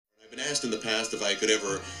asked in the past if I could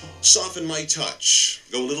ever soften my touch,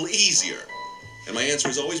 go a little easier. And my answer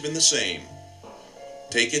has always been the same.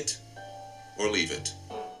 Take it or leave it.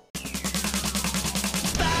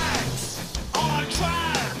 Facts on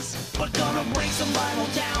tracks. We're gonna break some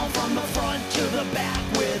vinyl down from the front to the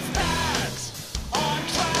back with facts on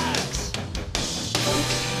tracks.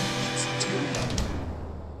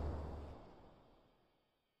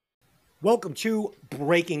 Welcome to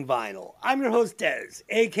Breaking Vinyl. I'm your host, Des,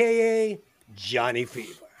 a.k.a. Johnny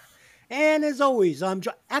Fever. And as always,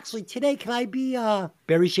 actually, today, can I be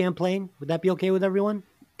Barry Champlain? Would that be okay with everyone?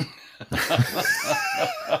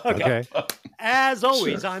 Okay. As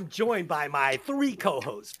always, I'm joined by my three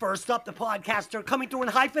co-hosts. First up, the podcaster coming through in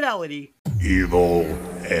high fidelity. Evil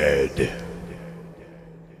Ed.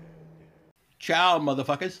 Ciao,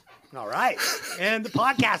 motherfuckers. All right. And the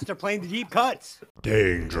podcaster playing the deep cuts.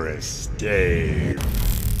 Dangerous Dave.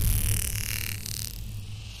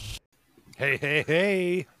 Hey, hey,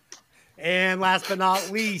 hey. And last but not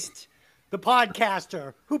least, the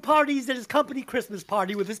podcaster who parties at his company Christmas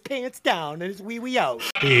party with his pants down and his wee-wee out.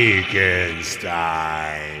 Beaconstein.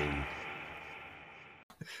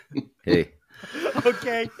 Hey,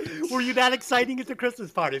 Okay. Were you that exciting at the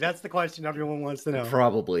Christmas party? That's the question everyone wants to know.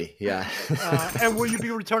 probably, yeah, And will you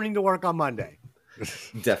be returning to work on Monday?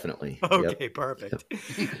 definitely. Okay, perfect.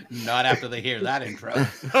 Not after they hear that intro.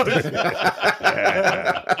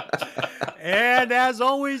 And as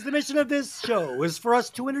always, the mission of this show is for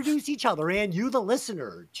us to introduce each other and you, the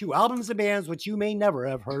listener, to albums and bands which you may never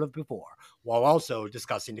have heard of before, while also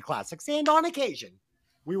discussing the classics. And on occasion,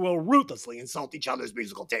 we will ruthlessly insult each other's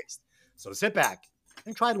musical taste. So sit back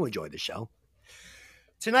and try to enjoy the show.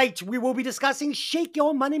 Tonight, we will be discussing Shake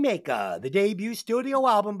Your Moneymaker, the debut studio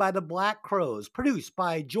album by the Black Crowes, produced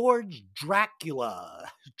by George Draculos.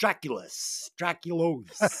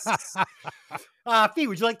 Fee,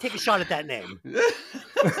 would you like to take a shot at that name?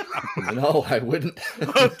 No, I wouldn't.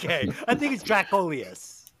 Okay, I think it's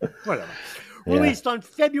Dracolius. Whatever. Yeah. Released on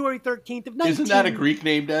February 13th of 19... Isn't that a Greek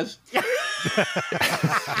name, Des?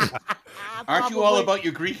 Aren't you all about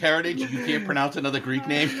your Greek heritage? You can't pronounce another Greek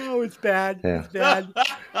name? No, it's bad. Yeah. It's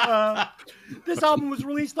bad. This album was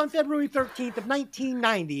released on February 13th of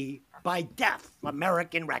 1990 by Deaf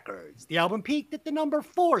American Records. The album peaked at the number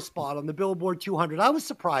 4 spot on the Billboard 200. I was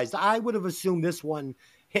surprised. I would have assumed this one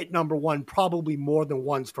hit number 1 probably more than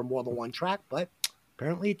once for more than one track, but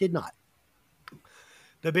apparently it did not.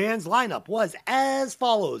 The band's lineup was as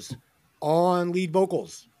follows. On lead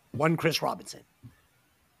vocals, one Chris Robinson.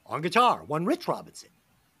 On guitar, one Rich Robinson.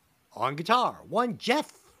 On guitar, one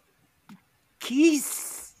Jeff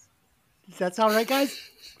Keys. Does that sound right, guys?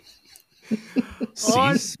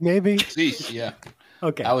 Cease, maybe? Cease, yeah.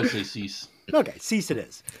 Okay. I would say cease. Okay, cease it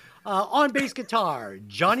is. On bass guitar,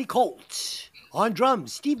 Johnny Colt. On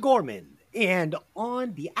drums, Steve Gorman. And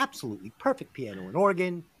on the absolutely perfect piano and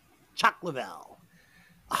organ, Chuck Leavell.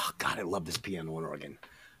 Oh, God, I love this piano and organ.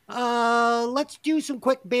 Let's do some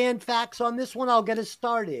quick band facts on this one. I'll get us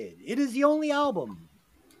started. It is the only album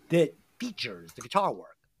that features the guitar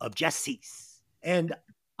work of Jess Cease. And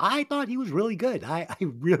I thought he was really good. I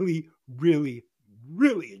really, really,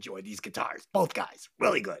 really enjoyed these guitars. Both guys,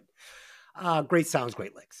 really good. Great sounds,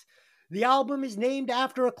 great licks. The album is named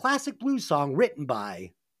after a classic blues song written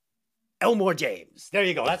by Elmore James. There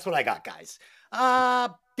you go. That's what I got, guys.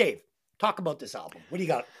 Dave, talk about this album. What do you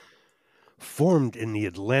got? Formed in the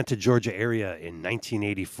Atlanta, Georgia area in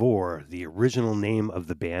 1984, the original name of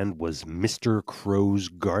the band was Mr. Crow's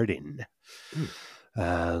Garden.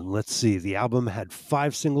 Let's see. The album had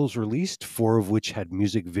 5 singles released, 4 of which had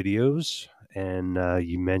music videos. And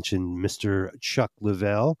you mentioned Mr. Chuck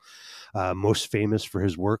Leavell, most famous for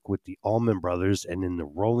his work with the Allman Brothers and in the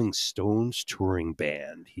Rolling Stones touring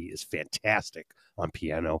band. He is fantastic on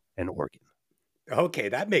piano and organ. Okay,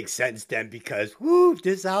 that makes sense then, because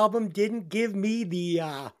this album didn't give me the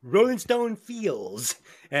Rolling Stone feels.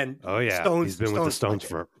 And Oh yeah, he's been with the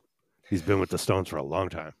Stones for a long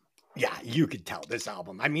time. Yeah, you could tell this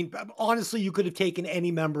album. I mean, honestly, you could have taken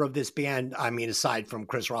any member of this band, I mean, aside from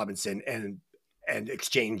Chris Robinson, and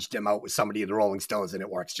exchanged him out with somebody of the Rolling Stones, and it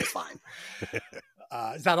works just fine.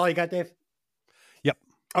 Is that all you got, Dave? Yep.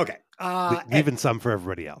 Okay. Leaving some for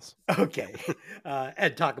everybody else. Okay.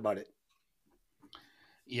 Ed, talk about it.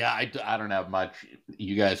 Yeah, I don't have much.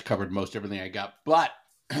 You guys covered most everything I got. But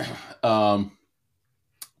the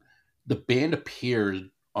band appeared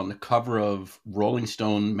on the cover of Rolling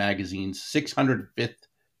Stone magazine's 605th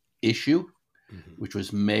issue, which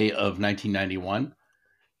was May of 1991,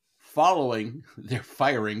 following their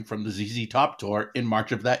firing from the ZZ Top tour in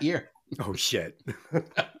March of that year. Oh, shit.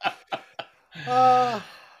 Why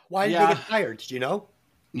did they get fired? Did you know?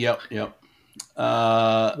 Yep.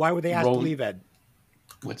 Why were they asked to Rolling- leave, Ed?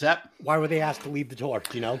 What's that? Why were they asked to leave the tour?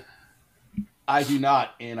 Do you know? I do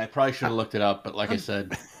not, and I probably should have looked it up, but like I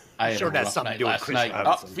said, I Sure had a that's rough something to night do with last Chris night.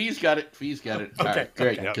 Robinson. Oh, Fee's got it. All Okay, right,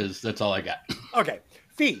 great, okay. because that's all I got. Okay.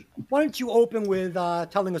 Fee, why don't you open with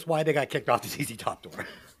telling us why they got kicked off the ZZ Top tour?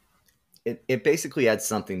 It basically had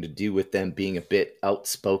something to do with them being a bit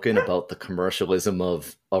outspoken about the commercialism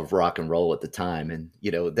of rock and roll at the time. And,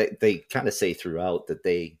 you know, they kind of say throughout that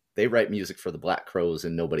they write music for the Black Crowes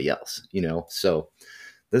and nobody else, you know? So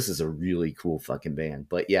this is a really cool fucking band.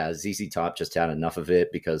 But yeah, ZZ Top just had enough of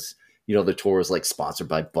it because, you know, the tour was like sponsored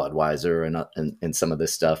by Budweiser and some of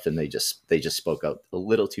this stuff. And they just spoke out a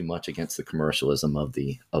little too much against the commercialism of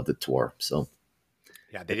the tour. So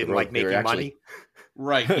Yeah, they didn't were- like they were making actually- money.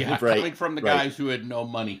 Right, yeah, Right, coming from the right. guys who had no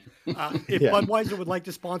money. If Yeah. Budweiser would like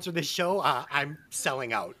to sponsor this show, I'm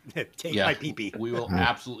selling out. Take Yeah, my pee-pee. we will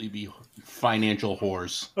absolutely be financial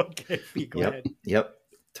whores. Okay, Fee, go ahead. Yep.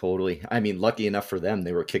 Totally. I mean, lucky enough for them,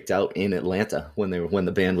 they were kicked out in Atlanta when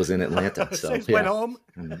the band was in Atlanta. So Just yeah, went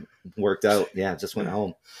home. worked out. Yeah, just went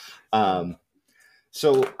home.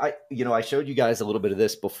 So I showed you guys a little bit of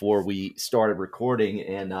this before we started recording,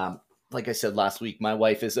 and like I said last week, my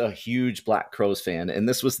wife is a huge Black Crowes fan, and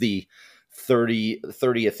this was the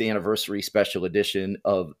 30th anniversary special edition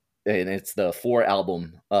and it's the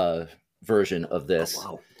 4-album version of this.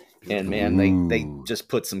 Oh, wow. And man, they just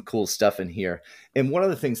put some cool stuff in here. And one of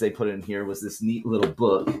the things they put in here was this neat little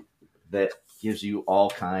book that gives you all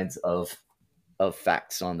kinds of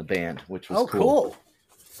facts on the band, which was Oh, cool.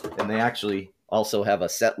 And they actually also have a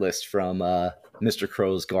set list from Mr.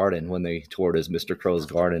 Crow's Garden when they toured as Mr. Crow's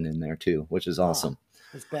Garden in there too, which is awesome.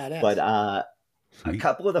 That's badass. But a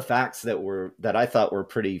couple of the facts that I thought were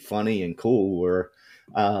pretty funny and cool were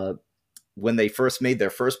when they first made their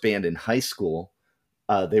first band in high school,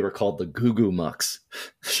 they were called the Goo Goo Mucks.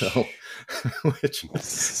 So, which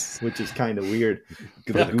is kind of weird.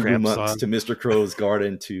 The Yeah, Goo Goo Cramp Mucks song. to Mr. Crow's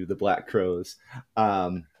Garden to the Black Crowes.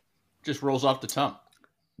 Just rolls off the tongue.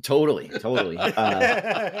 Totally.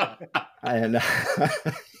 And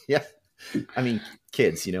yeah, I mean,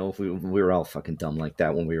 kids, you know, we were all fucking dumb like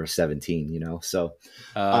that when we were 17, you know. So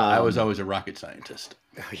I was always a rocket scientist.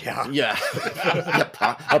 yeah. yeah,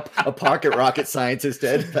 a pocket rocket scientist,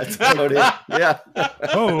 Ed. That's about it. Yeah.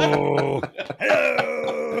 Oh,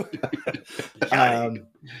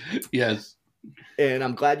 Yes. And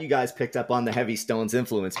I'm glad you guys picked up on the Heavy Stones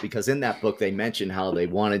influence, because in that book they mentioned how they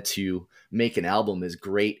wanted to make an album as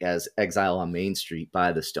great as Exile on Main Street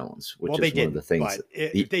by the Stones, which Well, they is one of didn't, the things.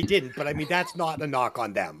 they didn't. But I mean, that's not a knock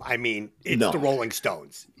on them. I mean, it's No. the Rolling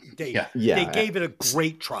Stones. They Yeah. gave it a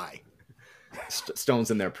great try.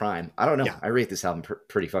 Stones in their prime. I don't know. Yeah. I rate this album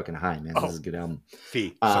pretty fucking high, man. This is a good album.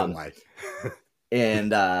 Fee, so do I.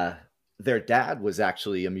 And their dad was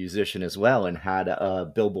actually a musician as well and had a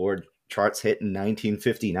Billboard charts hit in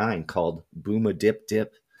 1959 called Boom a Dip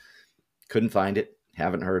Dip. Couldn't find it.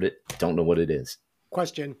 Haven't heard it. Don't know what it is.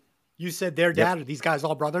 Question: you said their dad? Are these guys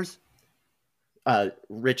all brothers?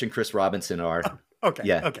 Rich and Chris Robinson are. Okay.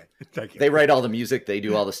 Yeah. Okay. Thank you. They write all the music. They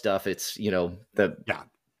do all the stuff. It's, you know, Yeah.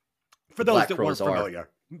 For those Black that weren't Crowes are- familiar,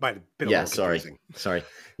 might have been a yeah, little confusing. sorry.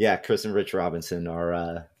 Yeah, Chris and Rich Robinson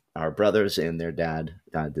are brothers, and their dad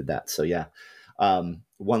did that. So yeah. I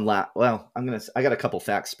got a couple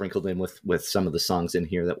facts sprinkled in with some of the songs in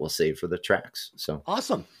here that we'll save for the tracks. So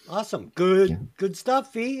Awesome. Good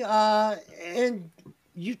stuff, Fee. And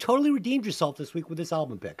you totally redeemed yourself this week with this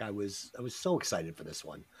album pick. I was so excited for this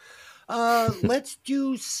one. Let's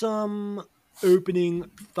do some opening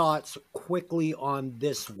thoughts quickly on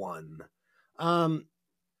this one.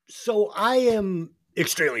 So I am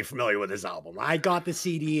extremely familiar with this album. I got the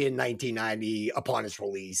CD in 1990 upon its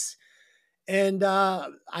release, and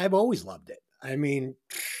I've always loved it. I mean,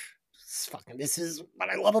 this is what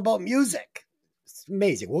I love about music. It's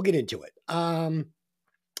amazing. We'll get into it.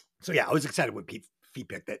 So yeah, I was excited when Pete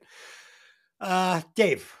picked it.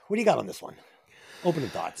 Dave, what do you got on this one? Opening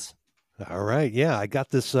thoughts. all right. Yeah, I got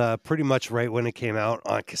this pretty much right when it came out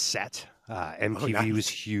on cassette. MTV nice. was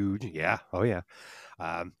huge. Yeah. Oh, yeah.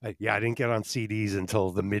 I didn't get on CDs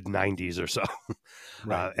until the mid 90s or so.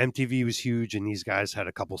 Right. MTV was huge, and these guys had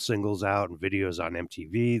a couple singles out and videos on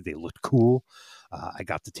MTV. They looked cool. I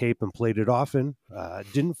got the tape and played it often.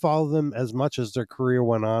 Didn't follow them as much as their career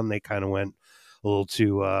went on. They kind of went a little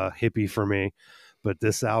too hippie for me. But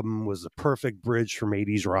this album was a perfect bridge from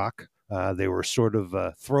 80s rock. They were sort of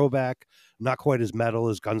a throwback, not quite as metal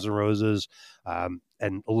as Guns N' Roses,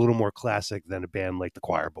 and a little more classic than a band like the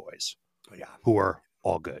Choir Boys, Oh yeah. who are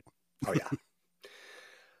all good. Oh yeah.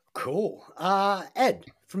 Cool. Ed,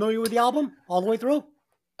 familiar with the album all the way through?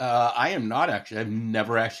 I am not actually. I've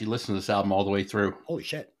never actually listened to this album all the way through. Holy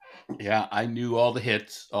shit. Yeah, I knew all the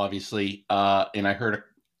hits, obviously, and I heard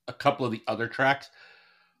a couple of the other tracks,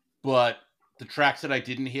 but the tracks that I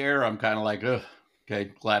didn't hear, I'm kind of like, ugh,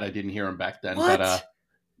 okay, glad I didn't hear them back then. What? But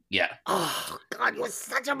yeah. Oh, God, you're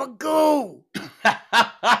such a magoo.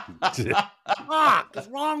 Fuck, what's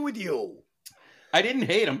wrong with you? I didn't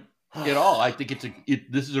hate them at all. I think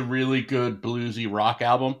this is a really good bluesy rock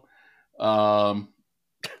album. I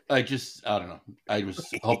don't know. I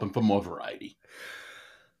was hoping for more variety.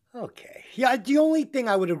 Okay. Yeah, the only thing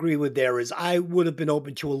I would agree with there is I would have been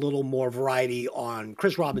open to a little more variety on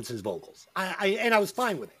Chris Robinson's vocals. And I was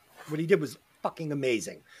fine with it. What he did was fucking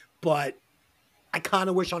amazing. But I kind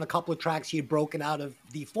of wish on a couple of tracks he had broken out of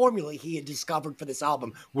the formula he had discovered for this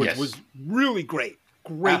album, which was really great.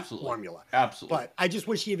 Great Absolutely. formula. Absolutely. But I just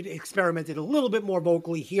wish he had experimented a little bit more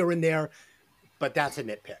vocally here and there. But that's a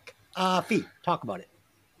nitpick. Fee, talk about it.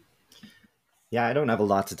 Yeah, I don't have a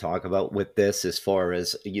lot to talk about with this as far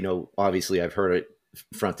as, you know, obviously I've heard it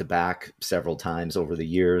front to back several times over the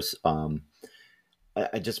years.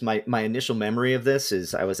 I just, my initial memory of this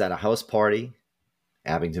is I was at a house party,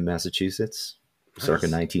 Abington, Massachusetts, circa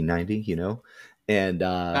 1990, you know, and good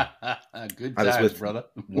I was times, with brother.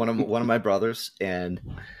 one of my brothers, and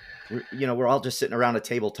you know, we're all just sitting around a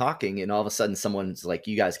table talking, and all of a sudden someone's like,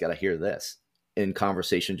 you guys got to hear this. And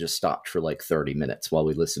conversation just stopped for like 30 minutes while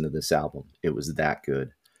we listened to this album. It was that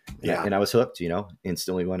good. Yeah. And I was hooked, you know,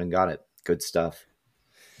 instantly went and got it. Good stuff.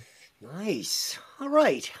 Nice. All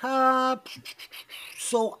right.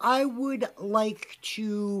 So I would like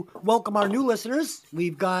to welcome our new listeners.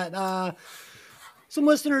 We've got some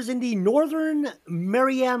listeners in the Northern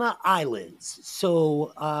Mariana Islands.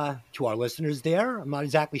 So to our listeners there, I'm not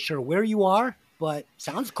exactly sure where you are, but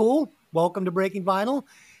sounds cool. Welcome to Breaking Vinyl.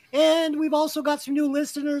 And we've also got some new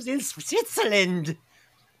listeners in Switzerland,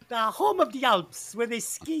 the home of the Alps, where they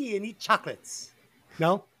ski and eat chocolates.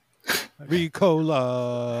 No?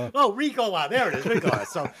 Ricola. Oh, Ricola. There it is, Ricola.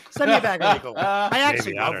 So send me back Ricola. I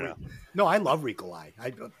actually Maybe, I love don't know. No, I love Ricola.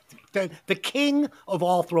 The king of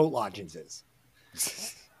all throat lozenges.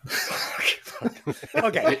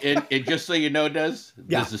 Okay. And just so you know, Des, there's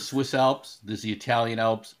Yeah. the Swiss Alps, there's the Italian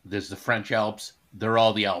Alps, there's the French Alps. They're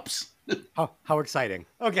all the Alps. How exciting.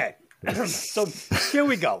 Okay. So here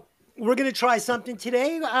we go. We're going to try something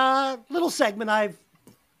today. Little segment I've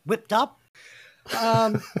whipped up.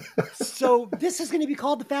 So this is going to be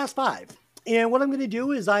called the Fast Five. And what I'm going to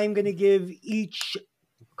do is I'm going to give each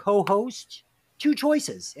co-host two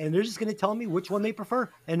choices. And they're just going to tell me which one they prefer.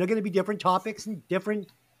 And they're going to be different topics and different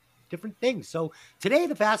things. So today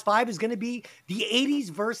the Fast Five is going to be the 80s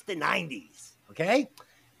versus the 90s. Okay?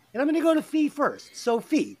 And I'm going to go to Fee first. So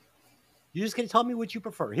Fee, you're just going to tell me what you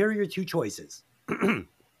prefer. Here are your two choices.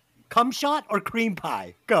 Cum shot or cream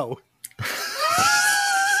pie? Go.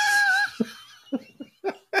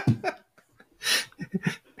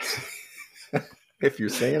 If you're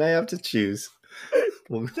saying I have to choose,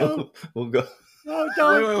 we'll go. No,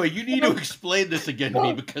 don't. Wait. You need to explain this again to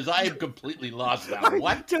me because I am completely lost now.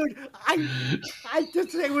 What? Dude, I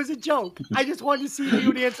just it was a joke. I just wanted to see if you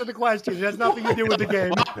would answer the question. It has nothing to do with the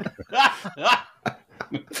game.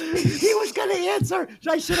 He was going to answer.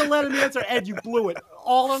 I should have let him answer. Ed, you blew it.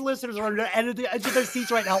 All our listeners are on the edge of their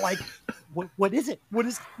seats right now like, what is it? What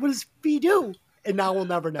does Fee do? And now we'll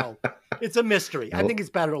never know. It's a mystery. I think it's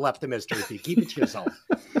better left a mystery, Fee. Keep it to yourself.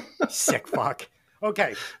 Sick fuck.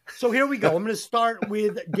 Okay, so here we go. I'm going to start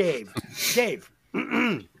with Dave. Dave,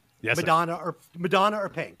 Yes, sir. Madonna or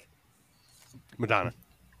Pink? Madonna.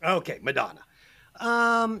 Okay, Madonna.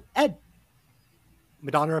 Ed,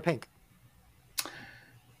 Madonna or Pink?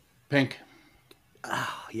 Pink.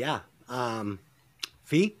 Oh, yeah.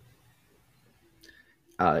 Fee?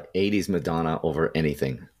 80s Madonna over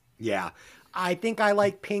anything. Yeah. I think I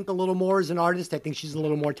like Pink a little more as an artist. I think she's a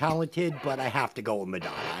little more talented, but I have to go with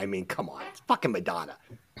Madonna. I mean, come on. It's fucking Madonna.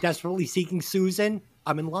 Desperately Seeking Susan.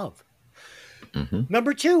 I'm in love. Mm-hmm.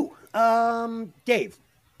 Number two, Dave,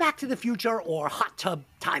 Back to the Future or Hot Tub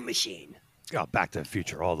Time Machine? Oh, Back to the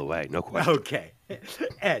Future all the way. No question. Okay.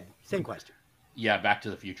 Ed, same question. Yeah, Back to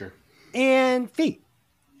the Future. And Fee,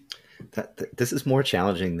 This is more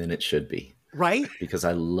challenging than it should be right? because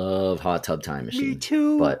I love Hot Tub Time Machine. Me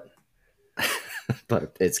too.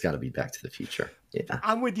 But it's got to be Back to the Future. Yeah.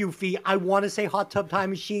 I'm with you, Fee. I want to say Hot Tub Time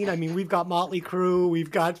Machine. I mean, we've got Motley Crue.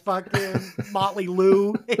 We've got fucking Motley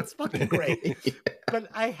Lou. It's fucking great. But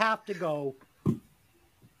I have to go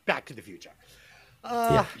Back to the Future.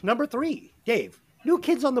 Number three, Dave. New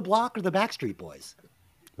Kids on the Block or the Backstreet Boys?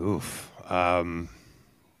 Oof. I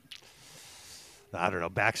don't know.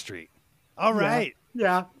 Backstreet. All right.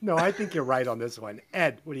 Yeah, no, I think you're right on this one.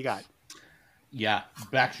 Ed, what do you got? Yeah,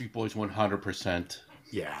 Backstreet Boys 100%.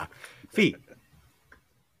 Yeah. Fee.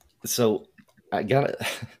 So I got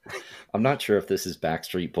I'm not sure if this is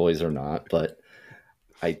Backstreet Boys or not, but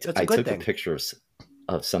That's a I good took thing. a picture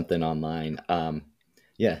of something online.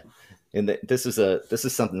 Yeah, and this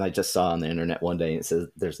is something I just saw on the internet one day. And it says,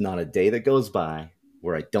 "There's not a day that goes by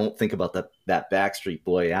where I don't think about that Backstreet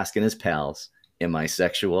Boy asking his pals, am I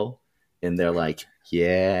sexual?' And they're like,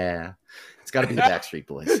 yeah, it's got to be the Backstreet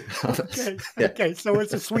Boys." Okay. Yeah. Okay. So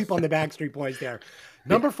it's a sweep on the Backstreet Boys there.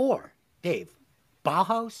 Number 4, Dave.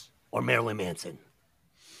 Bauhaus or Marilyn Manson?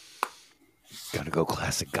 Gotta go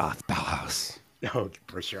classic goth Bauhaus. Oh,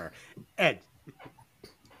 for sure. Ed.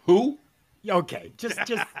 Who? Okay. Just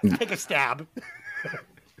take a stab.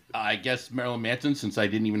 I guess Marilyn Manson, since I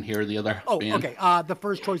didn't even hear the other Oh, band. okay. The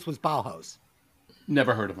first choice was Bauhaus.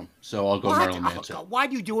 Never heard of him, so I'll go What? Marilyn Oh, Manson. God, why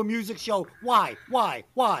do you do a music show? Why?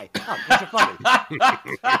 Oh, these are funny.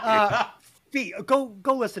 Fee, go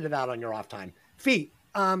listen to that on your off time. Fee,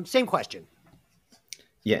 same question.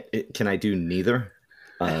 Yeah, can I do neither?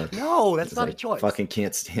 No, that's not I a choice. fucking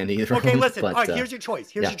can't stand either. Okay, of them, listen. but, All right, here's your choice.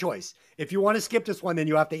 Here's yeah. your choice. If you want to skip this one, then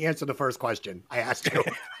you have to answer the first question I asked you.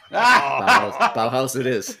 Bauhaus it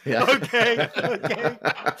is. Yeah. Okay.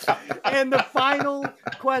 And the final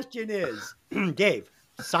question is, Dave,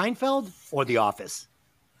 Seinfeld or The Office?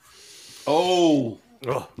 Oh,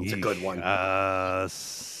 Oh, it's a good one.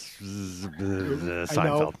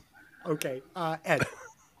 Seinfeld. Okay, Ed,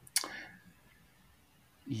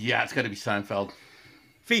 yeah, it's got to be Seinfeld.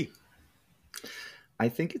 Fee. I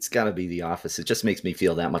think it's got to be The Office. It just makes me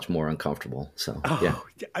feel that much more uncomfortable. So yeah.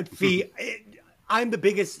 Fee, I'm the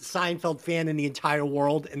biggest Seinfeld fan in the entire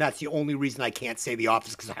world, and that's the only reason I can't say The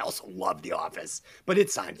Office, because I also love The Office. But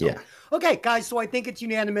it's Seinfeld. Yeah. Okay, guys, so I think it's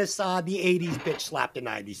unanimous. The 80s bitch slapped the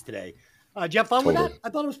 90s today. Did you have fun with that? Totally. I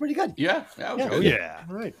thought it was pretty good. Yeah, that was Yeah. good. Yeah.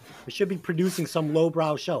 All right. I should be producing some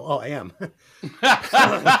lowbrow show. Oh, I am.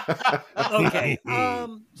 Okay.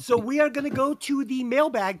 So we are going to go to the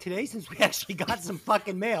mailbag today, since we actually got some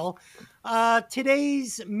fucking mail.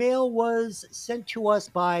 Today's mail was sent to us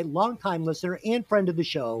by longtime listener and friend of the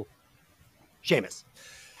show, Seamus.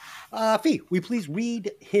 Fee, will you please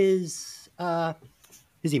read his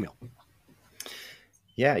email?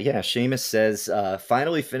 Yeah. Seamus says,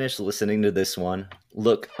 finally finished listening to this one.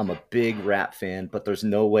 Look, I'm a big rap fan, but there's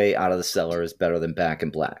no way Out of the Cellar is better than Back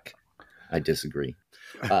in Black. I disagree.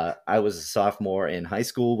 I was a sophomore in high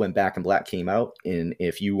school when Back in Black came out, and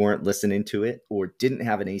if you weren't listening to it or didn't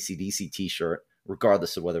have an AC/DC t-shirt,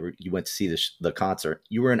 regardless of whether you went to see the concert,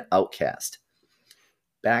 you were an outcast.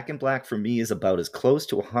 Back in Black for me is about as close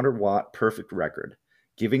to a 100-watt perfect record.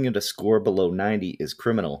 Giving it a score below 90 is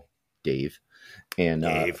criminal, Dave. And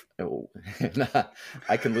Dave.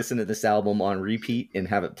 I can listen to this album on repeat and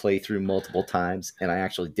have it play through multiple times. And I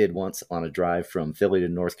actually did once on a drive from Philly to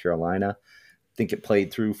North Carolina. Think it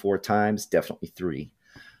played through 4 times, definitely 3.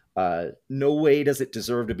 No way does it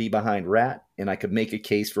deserve to be behind Rat, and I could make a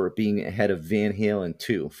case for it being ahead of Van Halen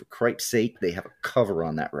too. For Cripe's sake, they have a cover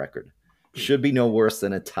on that record. Should be no worse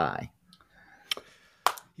than a tie.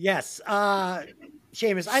 Yes.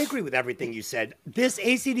 Seamus, I agree with everything you said. This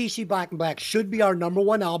AC/DC Back in Black should be our number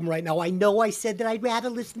 1 album right now. I know I said that I'd rather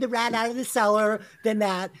listen to Rat Out of the Cellar than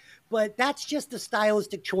that, but that's just a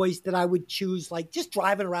stylistic choice that I would choose, like, just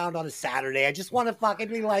driving around on a Saturday. I just want to fucking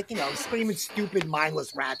be like, screaming stupid,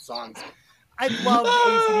 mindless Rat songs. I love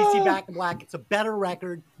AC/DC Back in Black. It's a better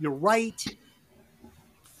record. You're right.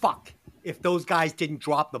 Fuck if those guys didn't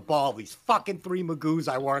drop the ball. These fucking 3 Magoos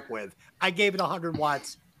I work with. I gave it 100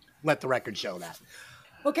 watts. Let the record show that.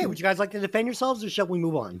 Okay, would you guys like to defend yourselves, or shall we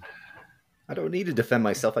move on? I don't need to defend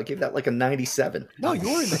myself. I gave that like a 97. No,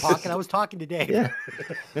 you were in the pocket. I was talking to Dave. Yeah.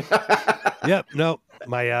 Yep. No,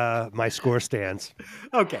 my score stands.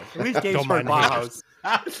 Okay, at least Dave's Don't heard mind the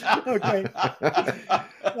Bauhaus. Okay.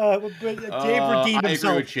 Dave redeemed I agree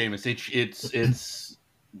himself. with Seamus. It's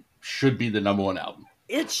should be the number 1 album.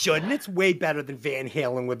 It shouldn't. It's way better than Van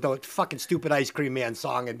Halen with the fucking stupid Ice Cream Man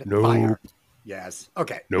song and Nope. Fire. Yes.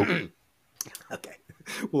 Okay. Nope. Okay.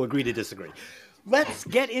 We'll agree to disagree. Let's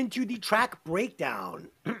get into the track breakdown.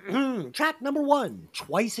 Track number 1,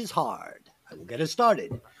 Twice as Hard. I will get us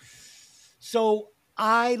started. So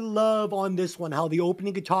I love on this one how the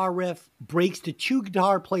opening guitar riff breaks the 2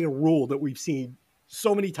 guitar player rule that we've seen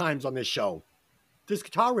so many times on this show. This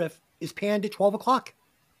guitar riff is panned at 12 o'clock.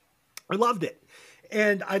 I loved it.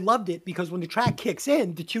 And I loved it because when the track kicks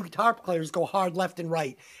in, the 2 guitar players go hard left and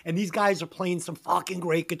right. And these guys are playing some fucking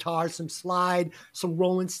great guitars, some slide, some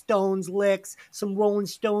Rolling Stones licks, some Rolling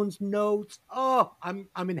Stones notes. Oh, I'm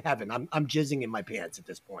in heaven. I'm jizzing in my pants at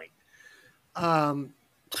this point.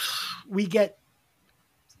 We get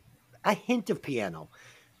a hint of piano.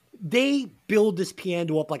 They build this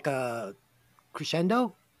piano up like a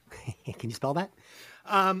crescendo. Can you spell that?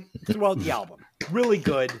 Throughout the album. Really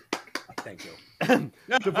good. Thank you.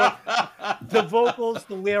 The vocals,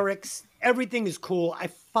 the lyrics, everything is cool. I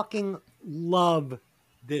fucking love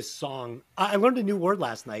this song. I learned a new word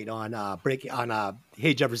last night on Hey,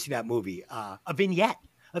 did you ever see that movie? A vignette.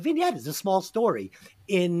 A vignette is a small story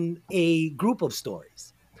in a group of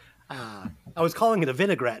stories. I was calling it a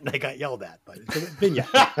vinaigrette and I got yelled at, but it's a vignette.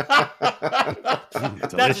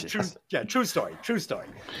 That's a true story. True story.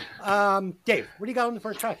 Dave, what do you got on the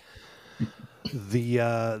first track?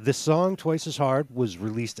 This song, Twice as Hard, was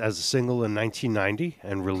released as a single in 1990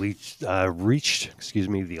 and reached the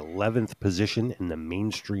 11th position in the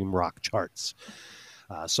mainstream rock charts.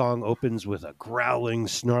 Song opens with a growling,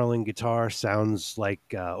 snarling guitar, sounds like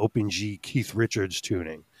Open G Keith Richards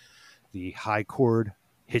tuning. The high chord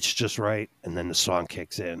hits just right, and then the song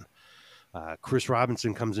kicks in. Chris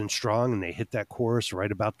Robinson comes in strong, and they hit that chorus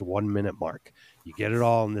right about the 1 minute mark. You get it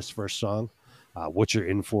all in this first song. What you're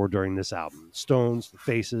in for during this album. Stones, the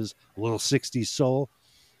Faces, a little 60s soul.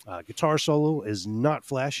 Guitar solo is not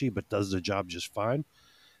flashy, but does the job just fine.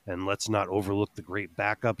 And let's not overlook the great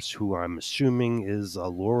backups, who I'm assuming is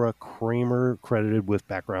Laura Kramer, credited with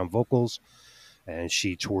background vocals. And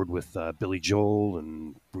she toured with Billy Joel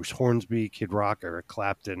and Bruce Hornsby, Kid Rock, Eric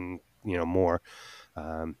Clapton, more.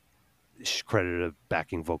 She's credited a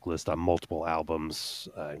backing vocalist on multiple albums,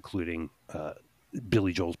 including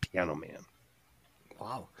Billy Joel's Piano Man.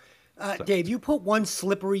 Wow. Dave, you put one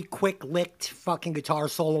slippery, quick-licked fucking guitar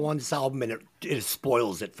solo on this album, and it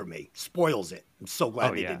spoils it for me. Spoils it. I'm so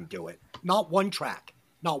glad they didn't do it. Not one track.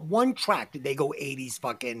 Not one track did they go 80s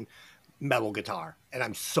fucking metal guitar, and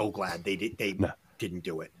I'm so glad they didn't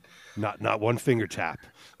do it. Not one finger tap.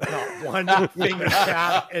 Not one finger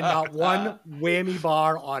tap, and not one whammy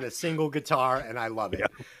bar on a single guitar, and I love it.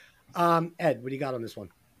 Yeah. Ed, what do you got on this one?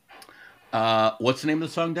 What's the name of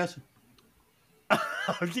the song, Des?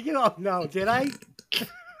 No, did I?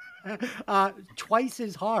 Twice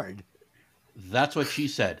as Hard. That's what she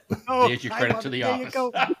said. There's your credit to the office.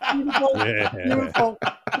 Beautiful.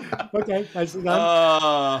 Okay, nicely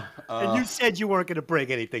done. And you said you weren't going to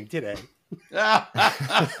bring anything today. Yeah,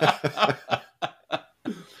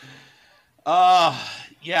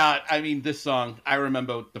 I mean, this song, I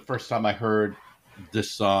remember the first time I heard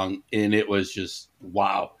this song, and it was just,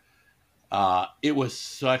 wow. It was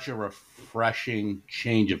such a refreshing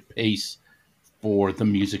change of pace for the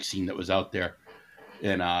music scene that was out there.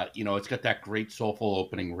 And, it's got that great soulful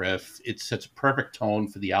opening riff. It sets a perfect tone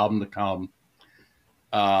for the album to come.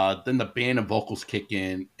 Then the band and vocals kick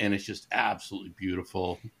in, and it's just absolutely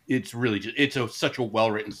beautiful. It's really such a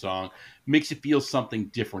well-written song. Makes you feel something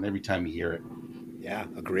different every time you hear it. Yeah,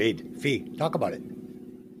 agreed. Fee, talk about it.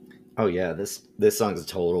 Oh yeah, this song's a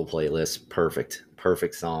total playlist. Perfect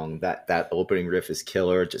song. That opening riff is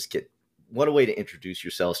killer. What a way to introduce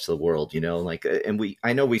yourselves to the world, and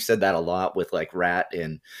I know we've said that a lot with like Rat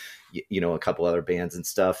and a couple other bands and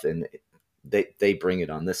stuff, and they bring it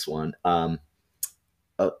on this one. A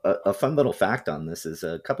fun little fact on this is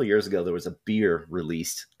a couple years ago there was a beer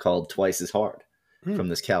released called Twice as Hard from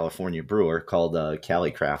this California brewer called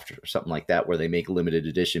Cali Craft or something like that, where they make limited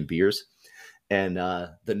edition beers. And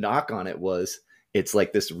the knock on it was it's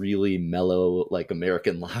like this really mellow, like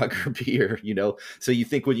American lager beer, So you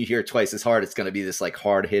think when you hear Twice as Hard, it's going to be this like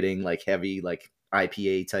hard hitting, like heavy, like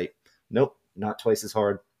IPA type. Nope, not Twice as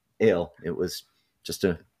Hard ale. It was just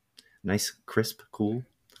a nice, crisp, cool,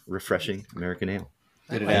 refreshing American ale.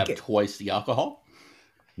 Did it have twice the alcohol?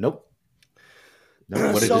 Nope.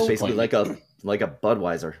 No, what it is basically like a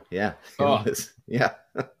Budweiser. Yeah. Yeah.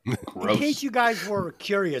 In case you guys were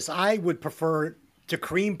curious, I would prefer to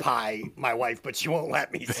cream pie my wife, but she won't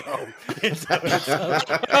let me. So it's okay.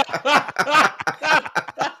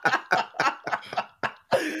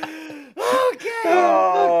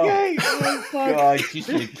 Oh, God, she's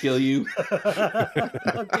gonna kill you.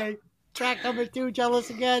 Okay. Track number 2, Jealous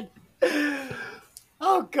Again.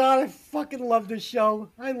 Oh, God, I fucking love this show.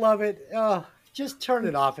 I love it. Just turn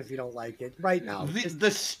it off if you don't like it right now. The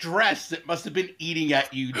stress that must have been eating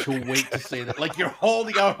at you to wait to say that. Like, you're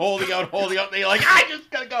holding out. And you're like, I just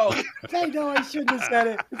gotta go. I know, I shouldn't have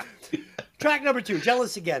said it. Track number 2,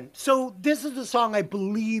 Jealous Again. So this is the song I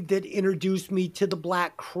believe that introduced me to the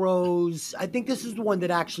Black Crowes. I think this is the one that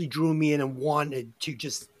actually drew me in and wanted to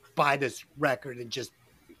just buy this record and just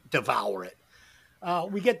devour it.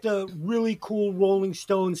 We get the really cool Rolling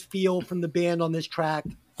Stones feel from the band on this track.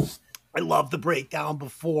 I love the breakdown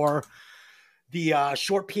before the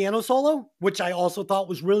short piano solo, which I also thought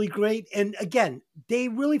was really great. And again, they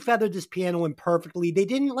really feathered this piano in perfectly. They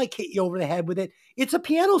didn't like hit you over the head with it. It's a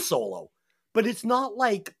piano solo, but it's not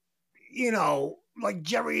like, like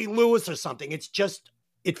Jerry Lewis or something. It's just,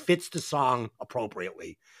 it fits the song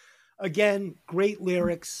appropriately. Again, great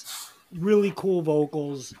lyrics, really cool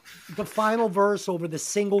vocals. The final verse over the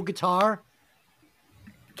single guitar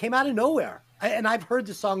came out of nowhere. And I've heard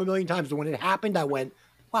the song a million times. But when it happened, I went,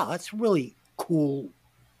 wow, that's really cool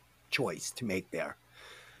choice to make there.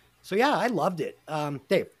 So yeah, I loved it. Dave, what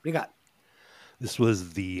do you got? This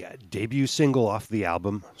was the debut single off the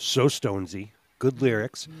album, So Stonesy. Good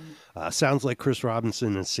lyrics. Sounds like Chris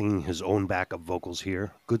Robinson is singing his own backup vocals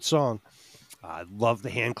here. Good song. I love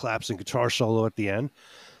the hand claps and guitar solo at the end.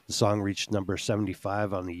 The song reached number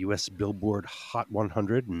 75 on the U.S. Billboard Hot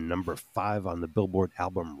 100 and number 5 on the Billboard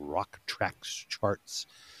Album Rock Tracks charts.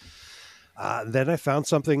 Then I found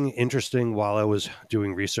something interesting while I was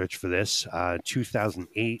doing research for this. In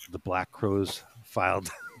 2008, the Black Crowes filed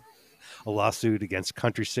a lawsuit against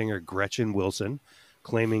country singer Gretchen Wilson,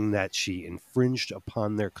 claiming that she infringed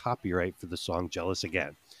upon their copyright for the song Jealous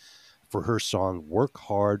Again, for her song Work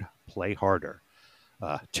Hard, Play Harder.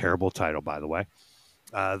 Terrible title, by the way.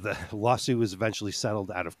 The lawsuit was eventually settled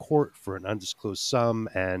out of court for an undisclosed sum,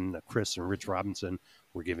 and Chris and Rich Robinson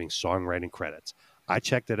were giving songwriting credits. I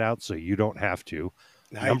checked it out, so you don't have to.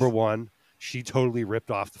 Nice. Number one, she totally ripped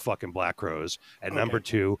off the fucking Black Crowes. And number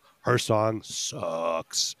two, her song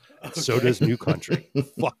sucks. And so does New Country.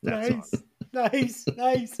 Fuck that song. Nice.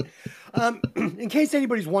 In case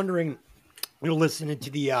anybody's wondering, you're listening to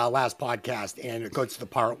the last podcast, and it goes to the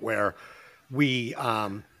part where we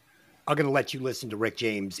are going to let you listen to Rick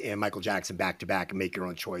James and Michael Jackson back to back and make your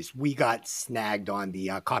own choice. We got snagged on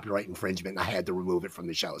the copyright infringement, and I had to remove it from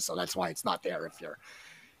the show. So that's why it's not there if you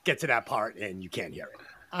get to that part and you can't hear it.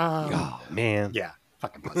 Oh, man. Yeah,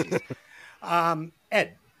 fucking pussies. Ed, what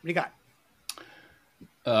do you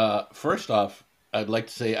got? First off, I'd like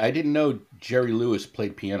to say I didn't know Jerry Lewis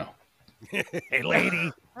played piano. Hey,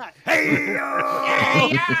 lady. Hey,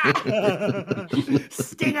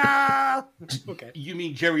 Stinger. Okay. You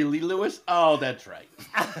mean Jerry Lee Lewis? Oh, that's right.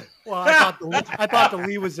 Well, I thought the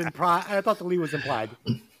Lee was implied. I thought the Lee was implied.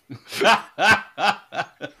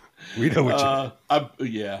 We know what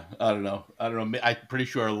yeah, I don't know. I'm pretty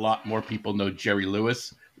sure a lot more people know Jerry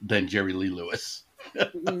Lewis than Jerry Lee Lewis.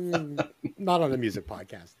 Not on the music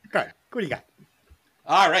podcast. All right, what do you got?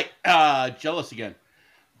 All right, Jealous Again.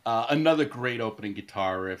 Another great opening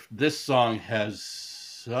guitar riff. This song has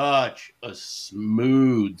such a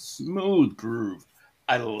smooth groove.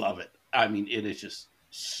 I love it. I mean, it is just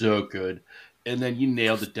so good. And then you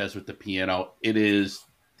nailed it, Des, with the piano. It is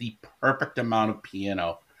the perfect amount of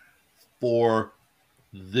piano for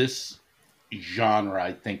this genre,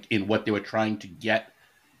 I think, in what they were trying to get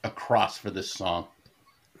across for this song.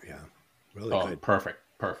 Yeah, really good. Perfect.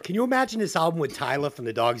 Can you imagine this album with Tyler from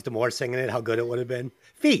the Dogs D'Amour singing it? How good it would have been.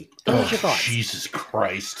 Fee, tell us your thoughts. Jesus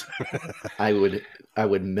Christ! I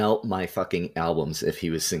would melt my fucking albums if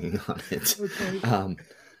he was singing on it. Okay.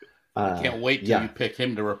 I can't wait till you pick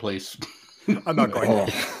him to replace. I'm not going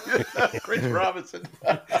to. Chris Robinson.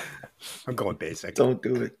 I'm going basic. Don't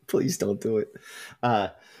do it. Please don't do it.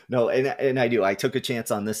 No, and I do. I took a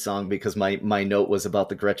chance on this song because my note was about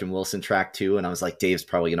the Gretchen Wilson track too, and I was like, Dave's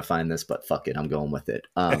probably gonna find this, but fuck it, I'm going with it.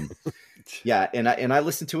 Yeah, and I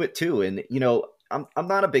listened to it too, and I'm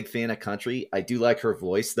not a big fan of country. I do like her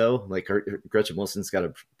voice though. Like Gretchen Wilson's got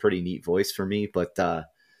a pretty neat voice for me, but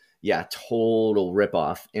yeah, total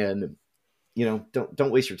ripoff. And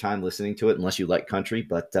don't waste your time listening to it unless you like country.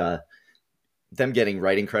 But them getting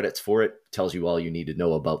writing credits for it tells you all you need to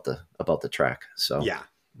know about the track. So yeah,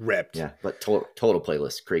 ripped. Yeah, but total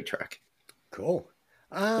playlist, great track. Cool.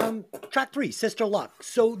 Track 3, Sister Luck.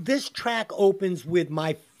 So this track opens with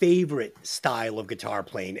my favorite style of guitar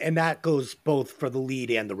playing, and that goes both for the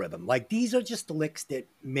lead and the rhythm. Like, these are just the licks that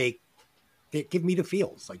give me the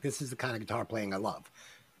feels. Like, this is the kind of guitar playing I love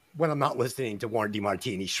when I'm not listening to Warren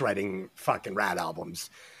DeMartini shredding fucking Rat albums.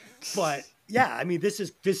 But yeah, I mean, this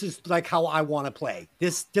is like how I want to play.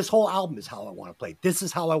 This whole album is how I want to play. This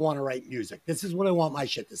is how I want to write music. This is what I want my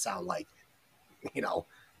shit to sound like.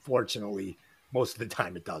 Fortunately, most of the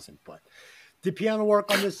time it doesn't, but the piano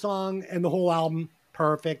work on this song and the whole album,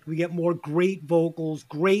 perfect. We get more great vocals,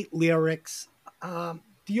 great lyrics.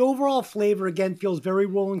 The overall flavor, again, feels very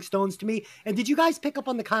Rolling Stones to me. And did you guys pick up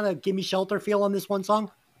on the kind of Gimme Shelter feel on this one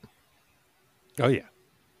song? Oh, yeah.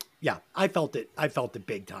 Yeah, I felt it. I felt it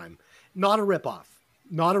big time. Not a ripoff.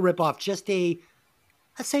 Not a ripoff. Just a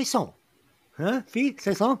saison. Huh? Fee?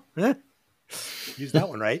 Saison? Huh? Use that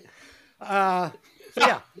one, right? So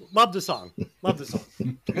yeah, love the song. Love the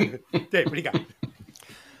song. Dave, what do you got?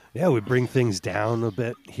 Yeah, we bring things down a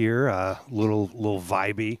bit here, little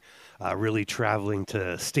vibey, really traveling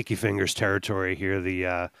to Sticky Fingers territory here.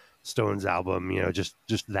 The Stones album, just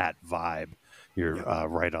that vibe. You're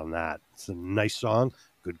right on that. It's a nice song,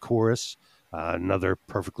 good chorus, another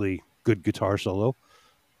perfectly good guitar solo.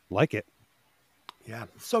 Like it. Yeah.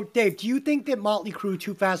 So Dave, do you think that Motley Crue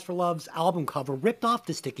Too Fast for Love's album cover ripped off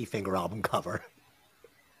the Sticky Finger album cover?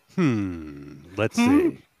 Let's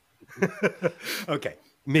see. Okay.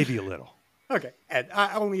 Maybe a little. Okay, and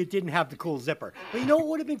only it didn't have the cool zipper. But you know what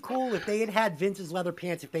would have been cool if they had Vince's leather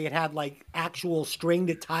pants, if they had like actual string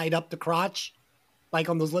that tied up the crotch, like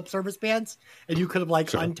on those lip service pants, and you could have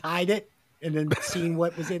like untied it and then seen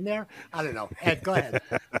what was in there. I don't know. Ed, go ahead.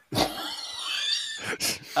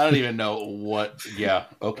 I don't even know what. Yeah,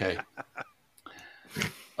 okay.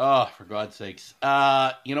 Oh, for God's sakes.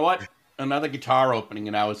 You know what? Another guitar opening,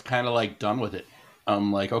 and I was kind of like done with it.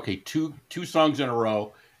 I'm like, okay, two songs in a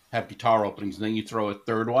row have guitar openings, and then you throw a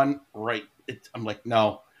third one, right? I'm like,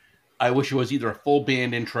 no. I wish it was either a full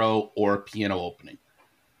band intro or a piano opening.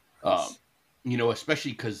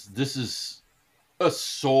 Especially because this is a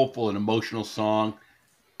soulful and emotional song.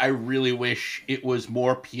 I really wish it was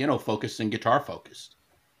more piano focused than guitar focused.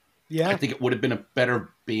 Yeah. I think it would have been a better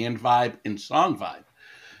band vibe and song vibe,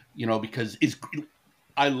 because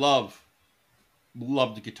I love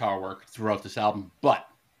the guitar work throughout this album, but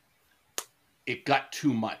it got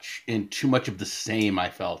too much and too much of the same, I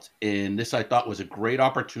felt. And this, I thought, was a great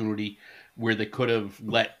opportunity where they could have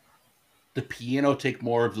let the piano take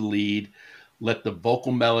more of the lead, let the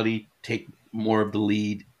vocal melody take more of the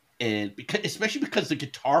lead, and especially because the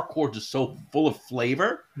guitar chords are so full of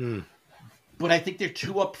flavor. But I think they're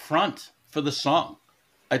too upfront for the song.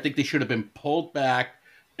 I think they should have been pulled back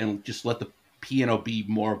and just let the piano be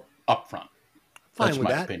more upfront. That's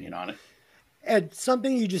my opinion on it. And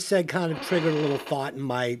something you just said kind of triggered a little thought in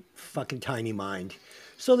my fucking tiny mind.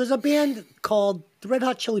 So there's a band called the Red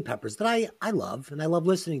Hot Chili Peppers that I love, and I love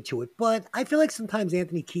listening to it. But I feel like sometimes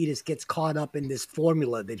Anthony Kiedis gets caught up in this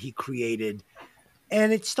formula that he created,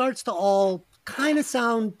 and it starts to all kind of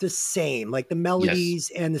sound the same, like the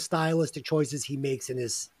melodies and the stylistic choices he makes in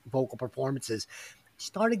his vocal performances.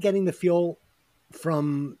 Started getting the feel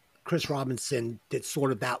from Chris Robinson that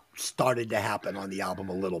sort of that started to happen on the album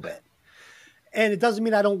a little bit. And it doesn't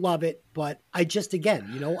mean I don't love it, but I just, again,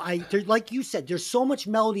 like you said, there's so much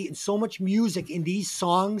melody and so much music in these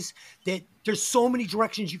songs that there's so many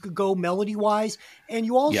directions you could go melody wise. And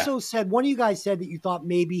you also said, one of you guys said that you thought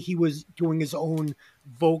maybe he was doing his own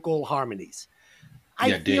vocal harmonies.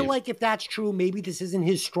 I feel like if that's true, maybe this isn't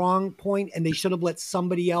his strong point and they should have let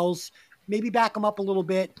somebody else maybe back him up a little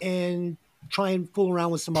bit and try and fool around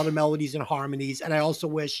with some other melodies and harmonies. And I also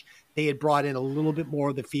wish they had brought in a little bit more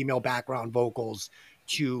of the female background vocals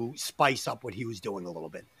to spice up what he was doing a little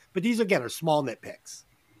bit. But these, again, are small nitpicks.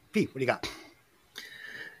 Pete, what do you got?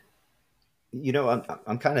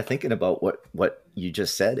 I'm kind of thinking about what you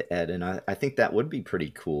just said, Ed, and I think that would be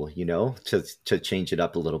pretty cool, to change it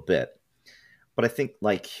up a little bit. But I think,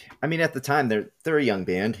 at the time they're a young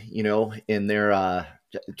band, and they're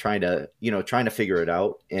trying to figure it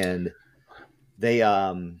out, and they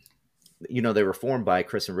they were formed by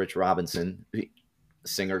Chris and Rich Robinson,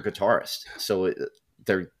 singer guitarist. So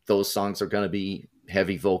those songs are going to be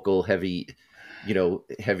heavy vocal, heavy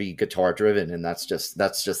guitar driven, and that's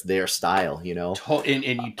just their style, And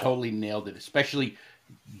you totally nailed it. Especially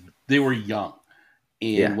they were young,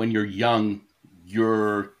 and when you're young,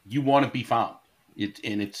 you want to be found.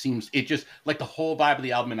 It seems it just like the whole vibe of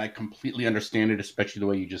the album, and I completely understand it, especially the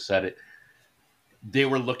way you just said it. They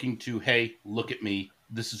were looking to, hey, look at me.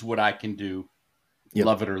 This is what I can do.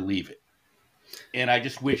 Love it or leave it. And I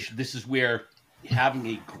just wish this is where having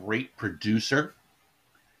a great producer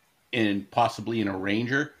and possibly an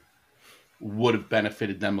arranger would have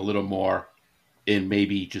benefited them a little more and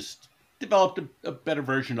maybe just developed a better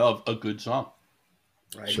version of a good song.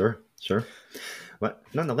 Right. Sure. But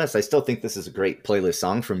nonetheless, I still think this is a great playlist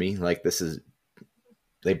song for me. Like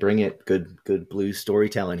they bring it good blues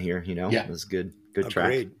storytelling here, Yeah. It was good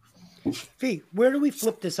track. Fee, where do we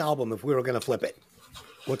flip this album if we were going to flip it?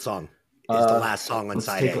 What song is the last song on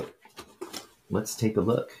side A? Let's take a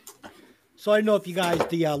look. So I don't know if you guys,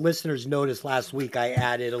 the listeners, noticed last week I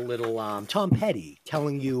added a little Tom Petty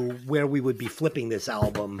telling you where we would be flipping this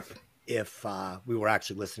album if we were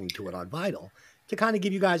actually listening to it on vinyl, to kind of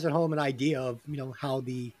give you guys at home an idea of, how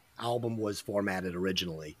the album was formatted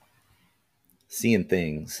originally. Seeing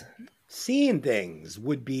Things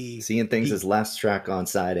would be... Seeing Things is last track on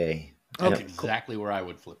side A. That's exactly where I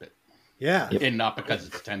would flip it. Yeah. And not because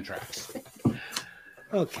it's 10 tracks.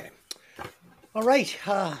 Okay. All right.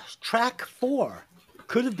 Track 4.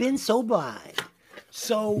 Could have been so blind.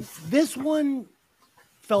 So this one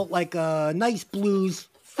felt like a nice blues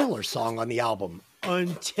filler song on the album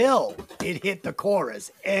until it hit the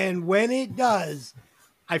chorus. And when it does,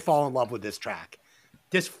 I fall in love with this track.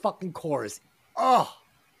 This fucking chorus. Oh,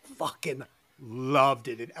 fucking loved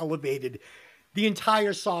it. It elevated the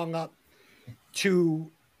entire song up to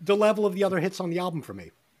the level of the other hits on the album for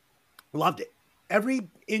me. Loved it. Every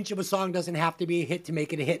inch of a song doesn't have to be a hit to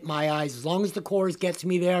make it a hit in my eyes. As long as the chorus gets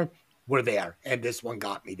me there, we're there. And this one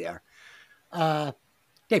got me there. Dave,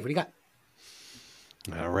 what do you got?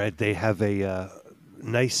 All right. They have a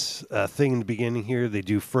nice thing in the beginning here. They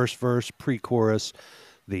do first verse, pre-chorus.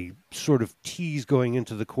 They sort of tease going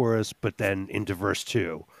into the chorus, but then into verse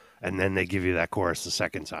 2. And then they give you that chorus the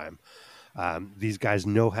second time. These guys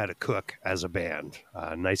know how to cook as a band.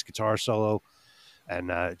 Nice guitar solo.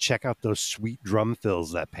 And check out those sweet drum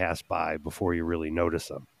fills that pass by before you really notice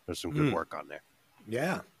them. There's some good work on there.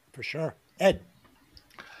 Yeah, for sure. Ed.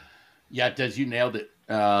 Yeah, Des, you nailed it.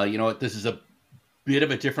 You know what? This is a bit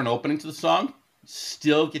of a different opening to the song.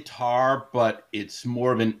 Still guitar, but it's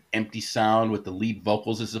more of an empty sound with the lead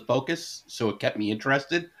vocals as the focus. So it kept me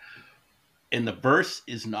interested. And the verse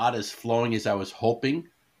is not as flowing as I was hoping,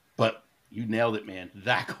 but you nailed it, man.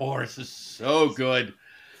 That chorus is so good.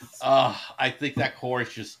 I think that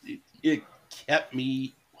chorus just, it kept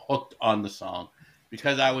me hooked on the song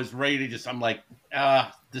because I was ready to just, I'm like,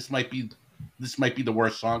 this might be the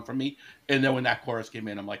worst song for me. And then when that chorus came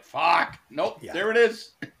in, I'm like, fuck, nope, there it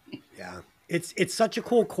is. Yeah. It's such a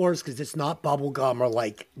cool chorus because it's not bubblegum or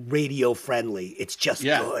like radio friendly. It's just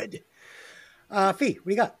good. Fee, what do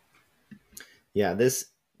you got? Yeah, this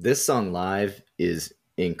song live is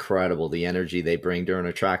incredible. The energy they bring during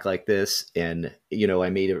a track like this, and I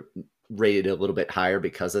made it rated a little bit higher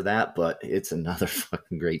because of that, but it's another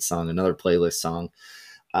fucking great song, another playlist song.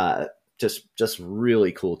 Just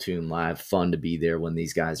really cool tune live. Fun to be there when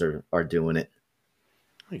these guys are doing it.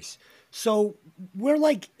 Nice. So we're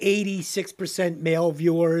like 86% male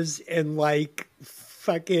viewers and like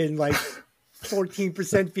fucking like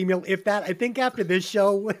 14% female, if that. I think after this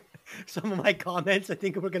show, some of my comments, I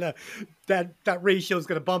think we're gonna that ratio is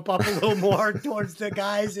gonna bump up a little more towards the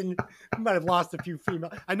guys, and we might have lost a few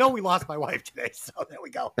female. I know we lost my wife today, so there we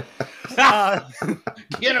go.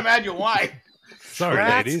 Can't imagine why. Sorry,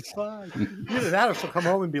 ladies. Fine. Either that or she'll come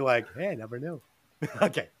home and be like, hey, I never knew.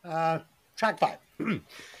 Okay. Track 5.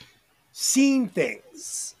 Seeing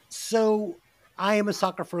things. So I am a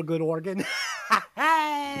sucker for a good organ.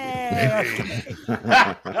 That's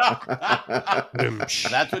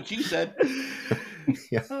what she said.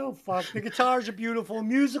 Yeah. Oh, fuck. The guitars are beautiful.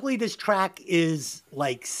 Musically, this track is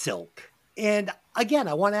like silk. And again,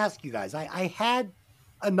 I want to ask you guys, I had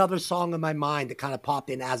another song in my mind that kind of popped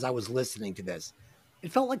in as I was listening to this.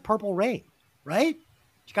 It felt like Purple Rain, right?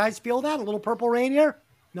 Did you guys feel that? A little Purple Rain here?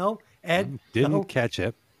 No? Ed? Didn't No? catch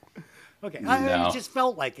it. Okay. No. It just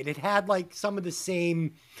felt like it. It had like some of the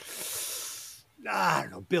same, I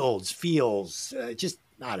don't know, builds, feels, just,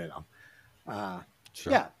 I don't know.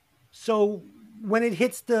 Sure. Yeah. So when it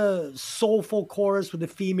hits the soulful chorus with the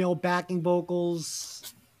female backing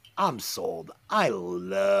vocals, I'm sold. I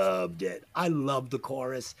loved it. I loved the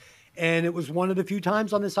chorus. And it was one of the few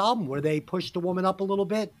times on this album where they pushed the woman up a little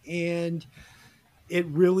bit, and it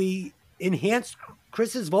really enhanced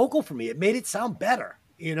Chris's vocal for me. It made it sound better,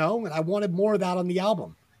 and I wanted more of that on the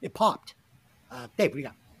album. It popped. Dave, what do you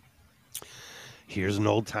got? Here's an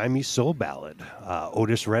old-timey soul ballad.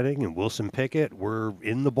 Otis Redding and Wilson Pickett were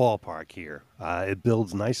in the ballpark here. It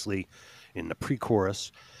builds nicely in the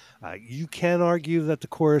pre-chorus. You can argue that the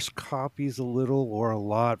chorus copies a little or a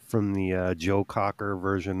lot from the Joe Cocker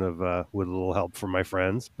version of With a Little Help from My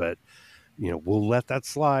Friends, but, we'll let that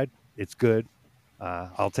slide. It's good.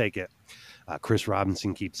 I'll take it. Chris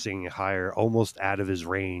Robinson keeps singing higher, almost out of his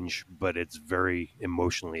range, but it's very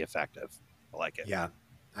emotionally effective. I like it. Yeah,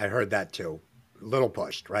 I heard that too. A little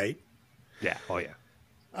pushed, right? Yeah. Oh,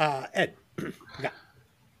 yeah. Ed.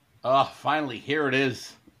 Yeah. Finally, here it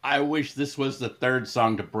is. I wish this was the third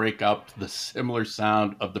song to break up the similar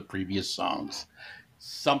sound of the previous songs.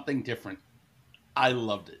 Something different. I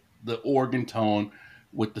loved it. The organ tone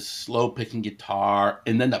with the slow picking guitar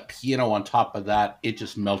and then the piano on top of that, it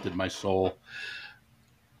just melted my soul.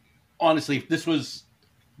 Honestly, if this was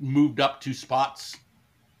moved up 2 spots,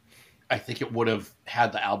 I think it would have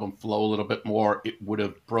had the album flow a little bit more. It would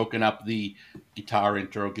have broken up the guitar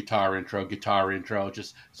intro,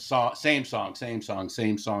 just same song.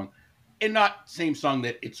 And not same song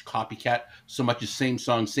that it's copycat so much as same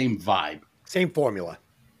song, same vibe. Same formula.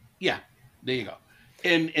 Yeah, there you go.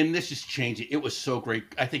 And this just changed it. It was so great.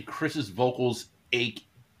 I think Chris's vocals ache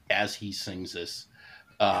as he sings this.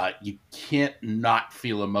 You can't not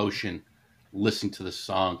feel emotion listening to the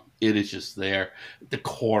song. It is just there. The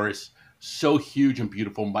chorus, so huge and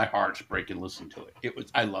beautiful. My heart's breaking listening to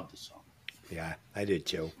it. I love the song. Yeah, I did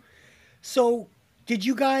too. So, did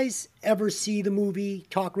you guys ever see the movie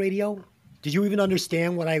Talk Radio? Did you even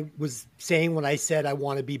understand what I was saying when I said I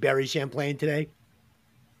want to be Barry Champlain today?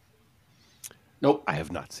 Nope. I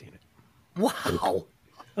have not seen it. Wow.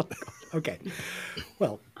 Okay.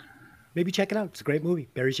 Well, maybe check it out. It's a great movie.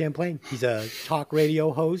 Barry Champlain. He's a talk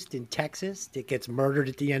radio host in Texas that gets murdered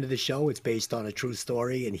at the end of the show. It's based on a true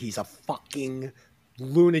story, and he's a fucking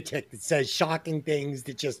lunatic that says shocking things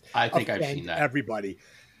that just I think I've offend seen that. everybody.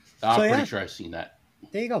 I'm So, pretty yeah. sure I've seen that.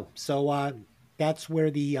 There you go. So that's where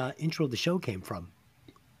the intro of the show came from.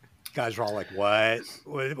 Guys were all like, what?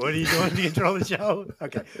 What are you doing in the intro of the show?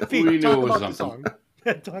 Okay. Pete, We knew talk it was about the song.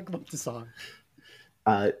 something. Talk about the song.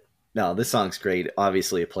 No, this song's great.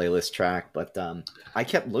 Obviously a playlist track, but I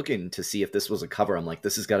kept looking to see if this was a cover. I'm like,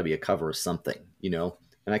 this has got to be a cover of something, you know?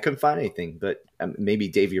 And I couldn't find anything. But maybe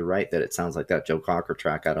Dave, you're right that it sounds like that Joe Cocker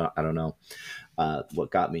track. I don't know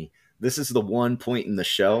what got me. This is the one point in the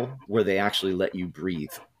show where they actually let you breathe,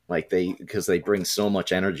 like because they bring so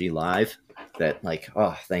much energy live that, like,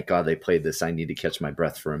 oh, thank God they played this. I need to catch my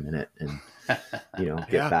breath for a minute and get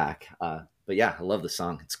Yeah. back. But yeah, I love the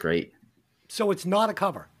song. It's great. So it's not a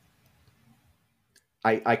cover.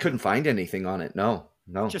 I couldn't find anything on it. No,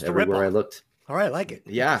 Just a everywhere I ripoff. looked. All right, I like it.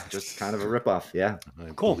 Yeah, just kind of a ripoff. Yeah. I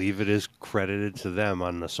Cool. believe it is credited to them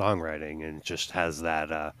on the songwriting, and just has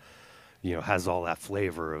that, has all that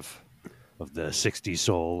flavor of the '60s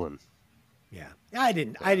soul. And Yeah. It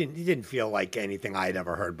didn't feel like anything I'd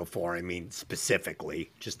ever heard before. I mean,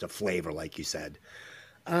 specifically, just a flavor, like you said.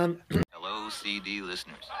 Hello, CD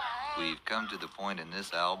listeners. We've come to the point in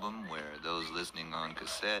this album where those listening on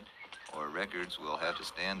cassette or records will have to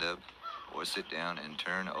stand up or sit down and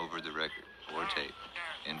turn over the record or tape.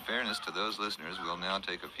 In fairness to those listeners, we'll now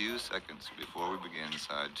take a few seconds before we begin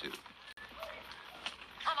side 2.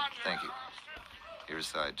 Thank you. Here's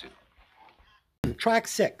side 2. Track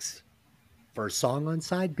 6. First song on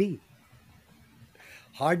side B.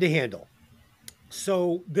 Hard to handle.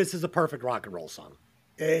 So this is a perfect rock and roll song.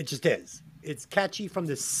 It just is. It's catchy from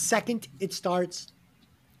the second it starts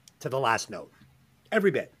to the last note.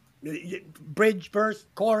 Every bit. Bridge, verse,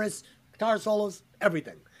 chorus, guitar solos,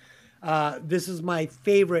 everything. This is my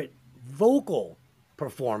favorite vocal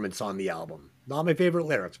performance on the album. Not my favorite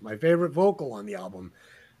lyrics, my favorite vocal on the album.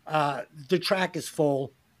 The track is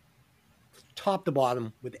full, top to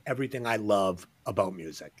bottom, with everything I love about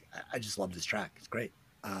music. I just love this track. It's great.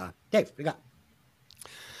 Dave, what you got?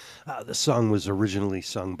 the song was originally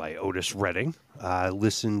sung by Otis Redding. I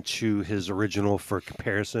listened to his original for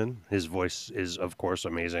comparison. His voice is, of course,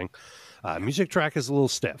 amazing. Music track is a little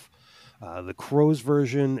stiff. The Crows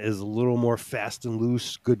version is a little more fast and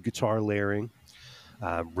loose, good guitar layering.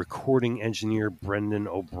 Recording engineer Brendan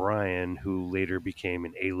O'Brien, who later became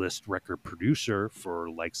an A-list record producer for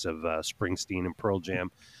likes of Springsteen and Pearl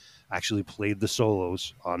Jam, actually played the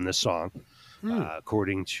solos on this song.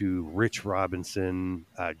 According to Rich Robinson,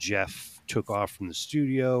 Jeff took off from the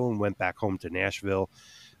studio and went back home to Nashville,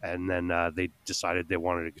 and then they decided they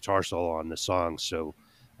wanted a guitar solo on the song, so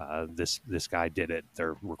this guy did it,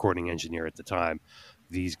 their recording engineer at the time.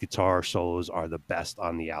 These guitar solos are the best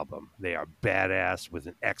on the album. They are badass with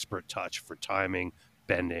an expert touch for timing,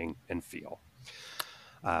 bending, and feel.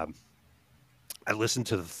 I listened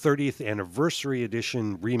to the 30th anniversary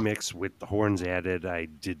edition remix with the horns added. I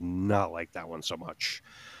did not like that one so much.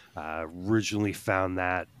 Originally found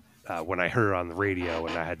that when I heard it on the radio,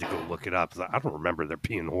 and I had to go look it up. I don't remember there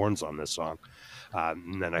being horns on this song.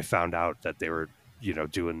 And then I found out that they were,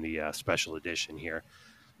 doing the special edition here.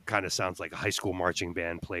 Kind of sounds like a high school marching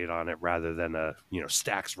band played on it rather than a,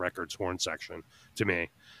 Stax Records horn section to me.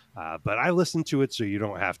 But I listened to it, so you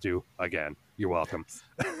don't have to. Again, you're welcome.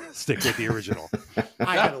 Stick with the original.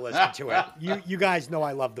 I gotta listen to it. You guys know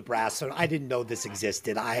I love the brass, so I didn't know this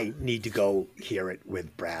existed. I need to go hear it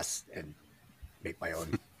with brass and make my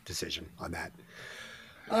own decision on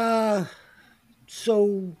that.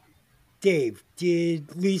 So, Dave,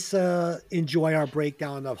 did Lisa enjoy our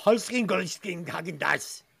breakdown of Husking Gulsking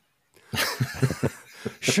Hagendas?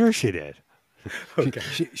 Sure she did. Okay.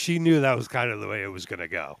 She knew that was kind of the way it was going to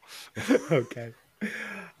go. Okay.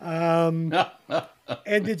 And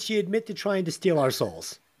did she admit to trying to steal our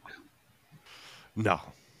souls? No.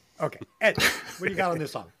 Okay. Ed, what do you got on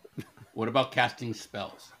this song? What about casting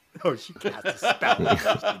spells? Oh, she cast a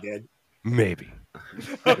spell. She did. Maybe.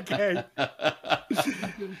 Okay.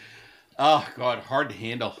 Oh God, hard to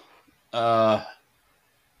handle.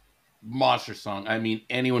 Monster song. I mean,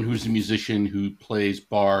 anyone who's a musician who plays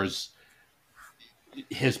bars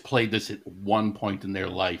has played this at one point in their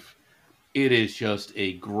life. It is just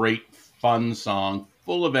a great, fun song,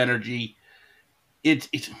 full of energy. It's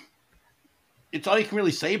all you can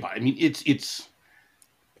really say about it. I mean, it's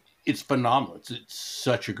phenomenal. It's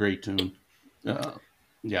such a great tune.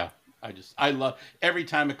 Yeah, I love every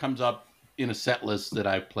time it comes up in a set list that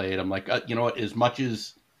I've played. I'm like, you know what? As much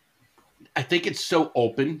as I think it's so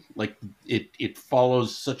open, like it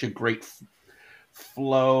follows such a great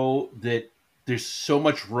flow that there's so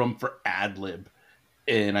much room for ad lib.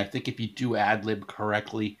 And I think if you do ad lib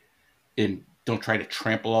correctly and don't try to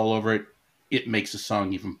trample all over it, it makes the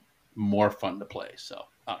song even more fun to play. So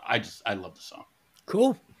I love the song.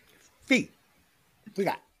 Cool. Feet. We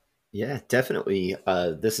got. Yeah, definitely.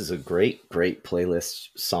 This is a great playlist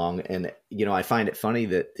song. And, you know, I find it funny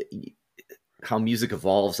that how music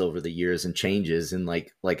evolves over the years and changes, and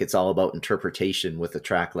like it's all about interpretation with a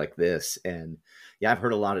track like this. And yeah, I've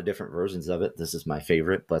heard a lot of different versions of it. This is my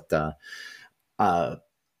favorite, but I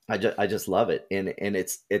just love it. And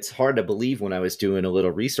it's hard to believe when I was doing a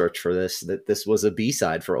little research for this that this was a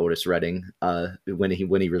B-side for Otis Redding when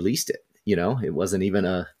he released it. You know, it wasn't even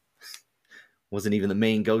the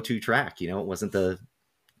main go-to track. You know, it wasn't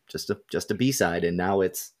just a B-side, and now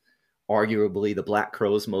it's arguably the Black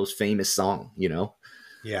Crowes' most famous song. You know,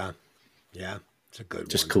 Yeah. It's a good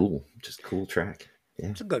just one. cool track. Yeah.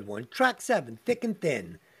 It's a good one. Track 7, Thick and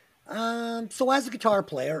Thin. So as a guitar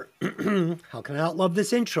player, how can I not love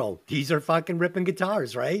this intro? These are fucking ripping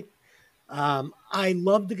guitars, right? I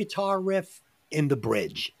love the guitar riff in the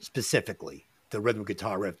bridge, specifically the rhythm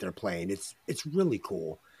guitar riff they're playing. It's really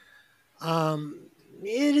cool.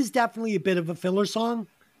 It is definitely a bit of a filler song,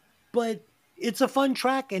 but it's a fun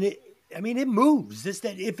track, and it moves.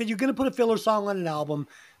 If you're gonna put a filler song on an album,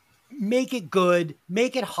 make it good,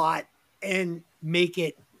 make it hot, and make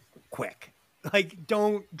it quick. Like,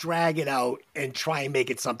 don't drag it out and try and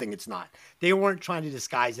make it something it's not. They weren't trying to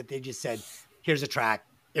disguise it. They just said, here's a track,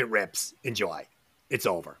 it rips, enjoy. It's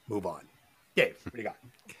over, move on. Dave, what do you got?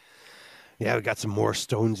 Yeah, we got some more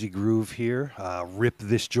Stonesy groove here. Rip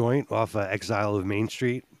This Joint off Exile on Main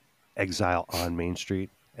Street.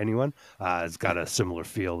 Anyone? It's got a similar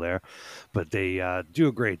feel there, but they do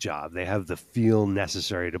a great job. They have the feel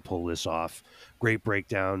necessary to pull this off. Great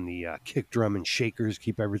breakdown. The kick drum and shakers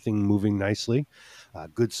keep everything moving nicely.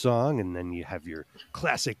 Good song, and then you have your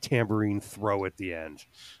classic tambourine throw at the end.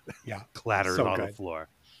 Yeah, Clattering so on the good. floor.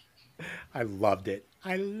 I loved it.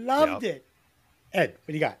 It. Ed, what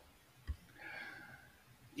do you got?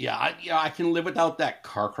 Yeah, I can live without that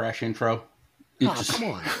car crash intro. Come on.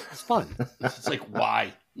 It's fun. It's like,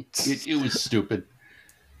 why? It was stupid.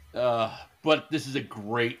 But this is a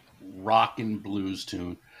great rock and blues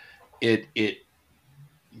tune. The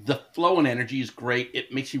flow and energy is great.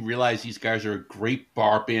 It makes you realize these guys are a great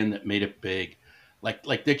bar band that made it big.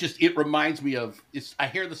 Like they're just, it reminds me of, I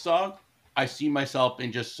hear the song, I see myself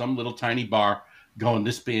in just some little tiny bar going,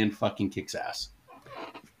 this band fucking kicks ass.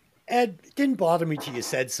 Ed, it didn't bother me till you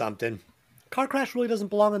said something. Car Crash really doesn't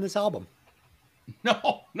belong on this album.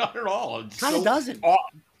 No, not at all. It's Kind of so doesn't. off.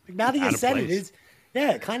 Now that you Out of said it, place.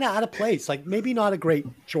 is kind of out of place. Like, maybe not a great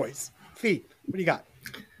choice. Feet, what do you got?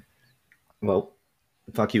 Well,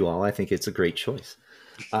 fuck you all. I think it's a great choice.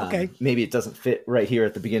 Okay. Maybe it doesn't fit right here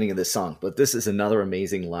at the beginning of this song, but this is another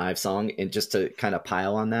amazing live song. And just to kind of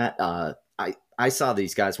pile on that, I saw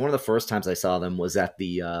these guys. One of the first times I saw them was at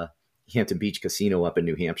the Hampton Beach Casino up in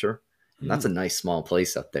New Hampshire. And that's a nice small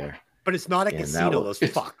place up there. But it's not a Yeah, casino, that those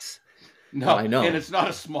was- fucks. No, I know. and it's not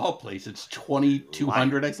a small place. It's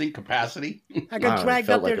 2,200, I think, capacity. I got Wow, it dragged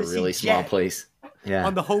felt up there like to a really see small Jet place. Yeah.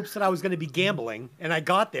 on the hopes that I was going to be gambling, and I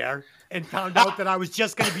got there and found out that I was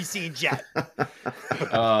just going to be seeing Jet.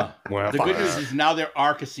 Well, The good news is now there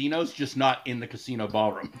are casinos, just not in the casino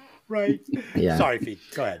ballroom. Right. Yeah. Sorry, Feet.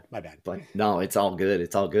 Go ahead. My bad. But no, it's all good.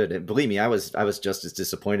 It's all good. And believe me, I was just as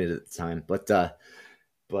disappointed at the time.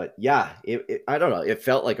 But yeah, I don't know. It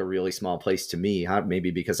felt like a really small place to me.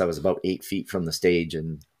 Maybe because I was about 8 feet from the stage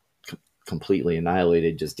and completely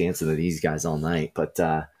annihilated, just dancing to these guys all night. But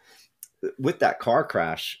with that car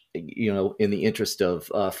crash, you know, in the interest of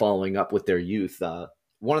following up with their youth,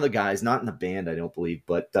 one of the guys, not in the band, I don't believe,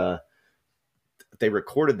 but they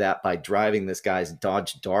recorded that by driving this guy's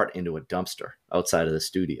Dodge Dart into a dumpster outside of the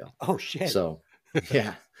studio. Oh, shit. So,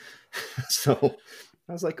 yeah. So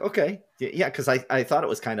I was like, okay. Yeah, because I thought it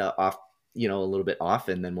was kind of off, you know, a little bit off.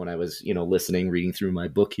 And then when I was, you know, reading through my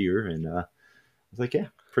book here, and I was like, yeah,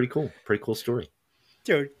 pretty cool. Pretty cool story.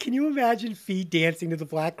 Dude, can you imagine Fee dancing to the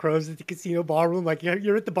Black Crows at the casino ballroom? Like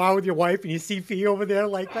you're at the bar with your wife and you see Fee over there.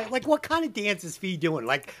 Like what kind of dance is Fee doing?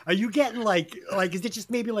 Like, are you getting like is it just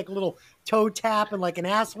maybe like a little toe tap and like an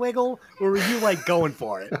ass wiggle, or are you like going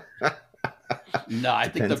for it? No, I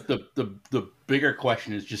think the bigger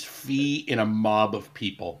question is just Fee in a mob of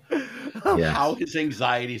people. Yeah. How his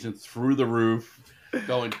anxieties and through the roof.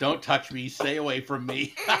 Going, don't touch me, stay away from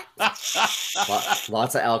me.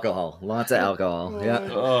 Lots of alcohol. Yeah.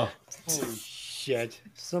 Oh, Holy shit.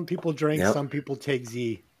 Some people drink, Yep. some people take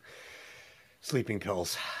Z sleeping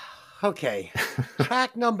pills. Okay.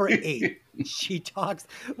 Track number 8. She talks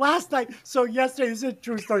last night. So yesterday, this is a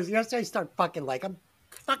true story. So yesterday I start I'm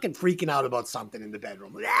fucking freaking out about something in the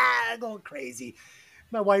bedroom. Going crazy.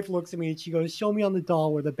 My wife looks at me and she goes, "Show me on the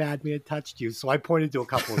doll where the bad man touched you." So I pointed to a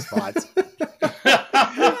couple of spots.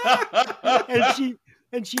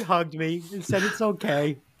 and she hugged me and said it's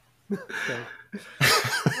okay.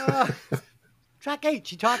 Track 8,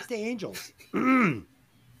 she talks to angels.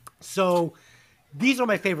 So these are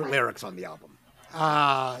my favorite lyrics on the album.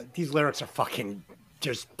 These lyrics are fucking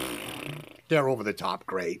just, they're over the top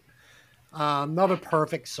great. Another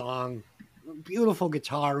perfect song, beautiful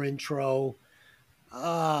guitar intro.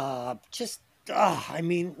 I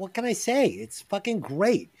mean, what can I say? It's fucking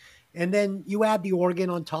great. And then you add the organ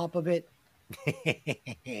on top of it.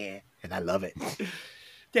 And I love it.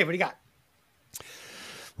 Dave, what do you got?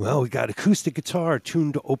 Well, we got acoustic guitar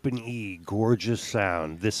tuned to open E, gorgeous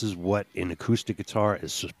sound. This is what an acoustic guitar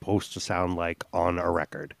is supposed to sound like on a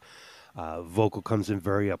record. Vocal comes in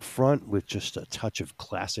very up front with just a touch of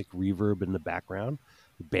classic reverb in the background.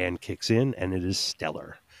 The band kicks in and it is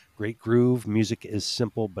stellar. Great groove, music is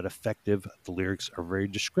simple but effective. The lyrics are very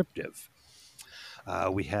descriptive.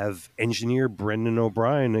 We have engineer Brendan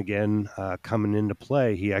O'Brien again coming into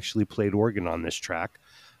play. He actually played organ on this track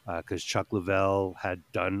because Chuck Leavell had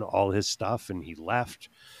done all his stuff and he left.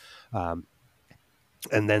 And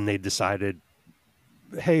then they decided,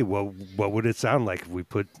 hey, well, what would it sound like if we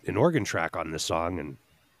put an organ track on this song? And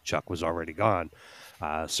Chuck was already gone.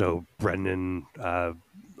 So Brendan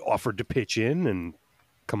offered to pitch in and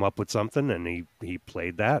come up with something, and he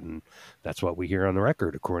played that, and that's what we hear on the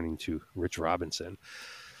record, according to Rich Robinson.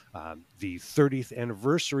 The 30th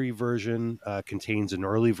anniversary version contains an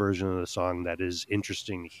early version of the song that is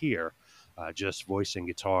interesting to hear, just voice and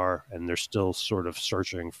guitar, and they're still sort of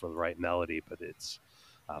searching for the right melody, but it's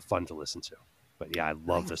fun to listen to. But yeah, I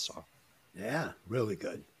love this song. Yeah, really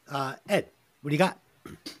good. Ed, what do you got?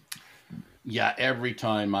 yeah, every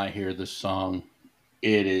time I hear this song,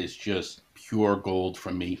 it is just pure gold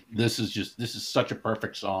from me. This is such a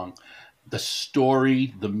perfect song. The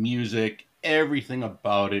story, the music, everything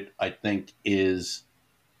about it, I think, is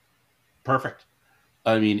perfect.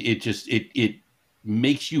 I mean, it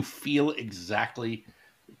makes you feel exactly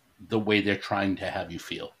the way they're trying to have you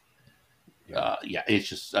feel. It's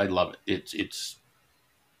just, I love it. It's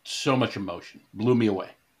so much emotion. Blew me away.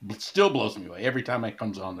 Still blows me away every time it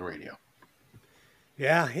comes on the radio.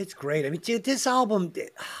 Yeah, it's great. I mean, dude, this album,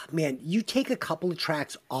 man, you take a couple of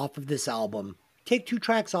tracks off of this album, take 2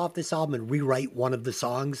 tracks off this album and rewrite one of the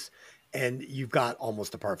songs, and you've got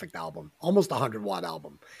almost a perfect album, almost a 100-watt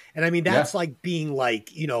album. And I mean, that's like being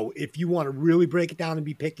like, you know, if you want to really break it down and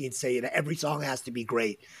be picky and say that every song has to be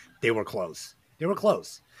great, they were close. They were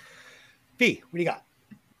close. Fee, what do you got?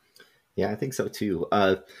 Yeah, I think so too.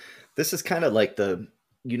 This is kind of like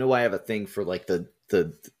I have a thing for like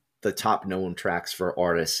the top known tracks for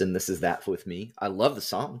artists, and this is that with me. I love the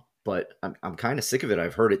song, but I'm kind of sick of it.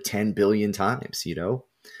 I've heard it 10 billion times, you know?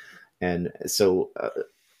 And so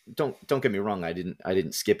don't get me wrong. I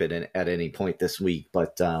didn't skip it at any point this week,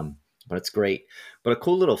 but it's great. But a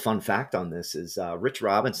cool little fun fact on this is Rich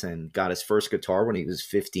Robinson got his first guitar when he was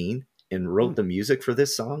 15 and wrote the music for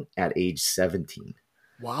this song at age 17.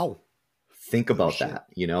 Wow. Think about that,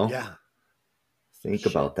 you know? Yeah. Think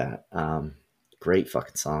about that. Great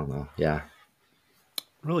fucking song though. Yeah.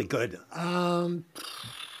 Really good.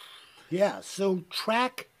 Yeah, so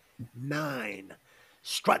track 9,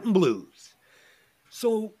 Struttin' Blues.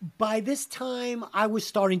 So by this time, I was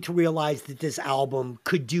starting to realize that this album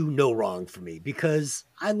could do no wrong for me because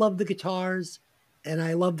I love the guitars and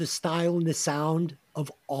I love the style and the sound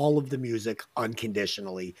of all of the music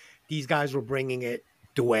unconditionally. These guys were bringing it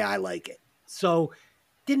the way I like it. So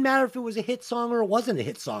didn't matter if it was a hit song or it wasn't a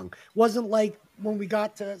hit song. It wasn't like when we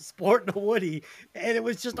got to Sportin' a Woody and it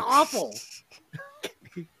was just awful.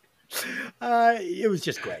 It was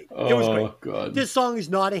just great. It was great. God. This song is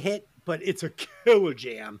not a hit, but it's a killer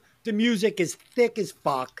jam. The music is thick as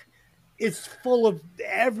fuck. It's full of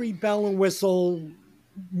every bell and whistle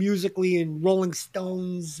musically and Rolling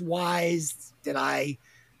Stones wise did I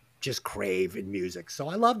just crave in music. So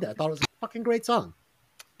I loved it. I thought it was a fucking great song.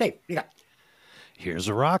 Dave, you got Here's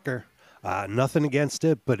a rocker. Nothing against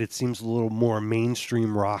it, but it seems a little more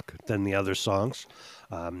mainstream rock than the other songs.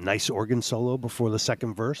 Nice organ solo before the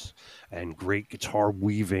second verse, and great guitar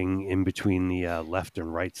weaving in between the left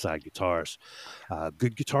and right side guitars.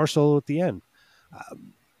 Good guitar solo at the end.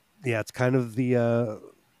 Yeah, it's kind of the,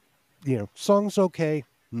 song's okay.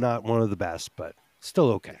 Not one of the best, but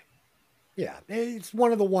still okay. Yeah, it's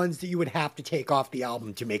one of the ones that you would have to take off the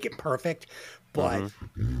album to make it perfect, but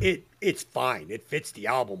it's fine. It fits the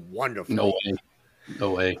album wonderfully.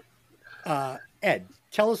 No way. Ed,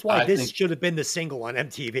 tell us why I this think- should have been the single on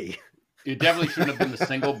MTV. It definitely shouldn't have been the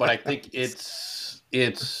single, but I think it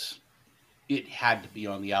had to be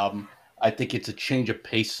on the album. I think it's a change of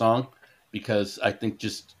pace song because I think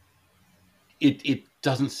just it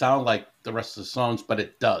doesn't sound like the rest of the songs, but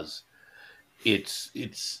it does.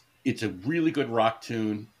 It's a really good rock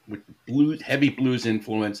tune with heavy blues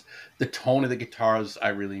influence. The tone of the guitars I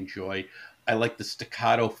really enjoy. I like the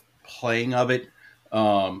staccato playing of it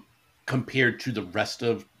compared to the rest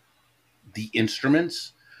of the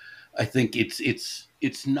instruments. I think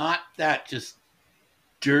it's not that just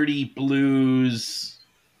dirty blues.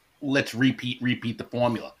 Let's repeat the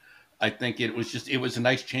formula. I think it was a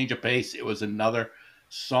nice change of pace. It was another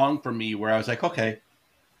song for me where I was like, okay,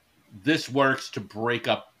 this works to break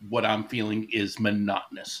up what I'm feeling is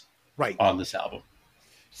monotonous Right. on this album.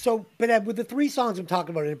 So, but Ed, with the three songs I'm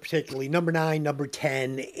talking about in particularly, number 9, number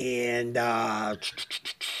 10, and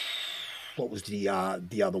what was the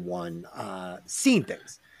other one? Scene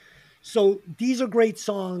Things. So these are great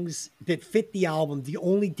songs that fit the album. The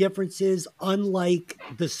only difference is, unlike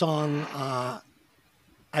the song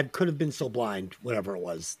I Could Have Been So Blind, whatever it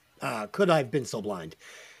was, Could I Have Been So Blind?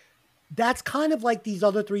 That's kind of like these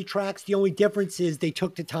other three tracks. The only difference is they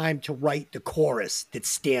took the time to write the chorus that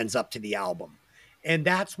stands up to the album. And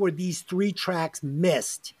that's where these three tracks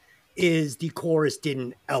missed, is the chorus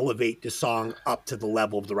didn't elevate the song up to the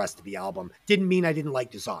level of the rest of the album. Didn't mean I didn't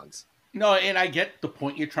like the songs. No, and I get the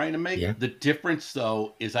point you're trying to make. Yeah. The difference,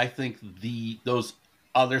 though, is I think those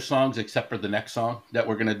other songs, except for the next song that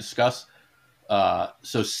we're going to discuss,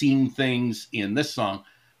 so Seeing Things in this song,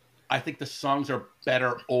 I think the songs are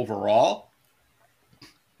better overall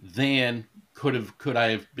than Could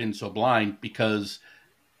I Have Been So Blind, because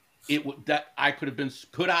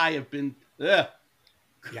could I have been. Yeah.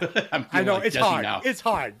 I'm I know like it's Jesse hard. now. It's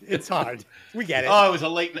hard. We get it. Oh, it was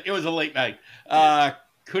a late night.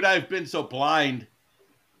 Could I Have Been So Blind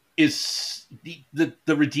is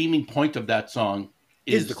the redeeming point of that song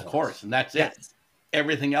is the chorus, and that's it.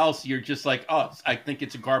 Everything else, you're just like, oh, I think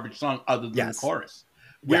it's a garbage song other than the chorus.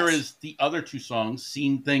 Whereas the other two songs,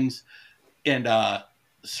 Seeing Things and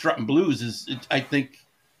Struttin' Blues, I think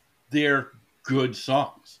they're good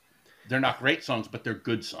songs. They're not great songs, but they're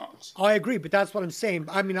good songs. I agree, but that's what I'm saying.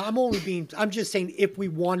 I mean, I'm just saying, if we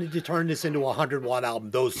wanted to turn this into a 100-watt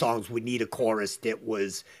album, those songs would need a chorus that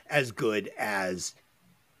was as good as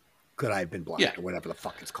Could I Have Been Blind, or whatever the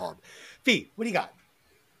fuck it's called. Fee, what do you got?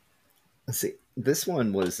 Let's see. This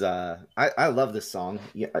one was I love this song.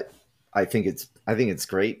 Yeah, I think it's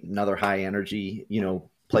great. Another high energy,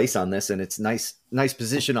 place on this, and it's nice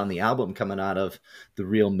position on the album, coming out of the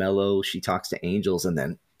real mellow She Talks to Angels, and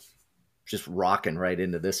then just rocking right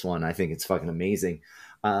into this one. I think it's fucking amazing.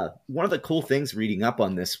 One of the cool things reading up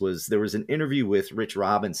on this was there was an interview with Rich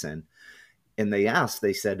Robinson, and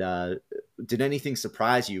they said, did anything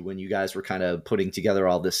surprise you when you guys were kind of putting together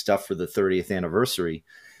all this stuff for the 30th anniversary?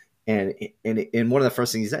 And one of the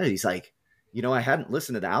first things he said, he's like, I hadn't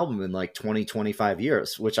listened to the album in like 20, 25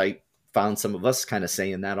 years, which I found some of us kind of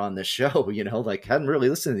saying that on this show, like hadn't really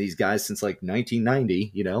listened to these guys since like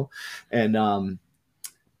 1990,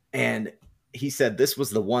 and he said this was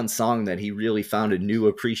the one song that he really found a new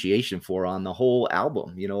appreciation for on the whole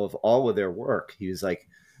album, of all of their work. He was like,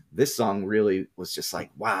 this song really was just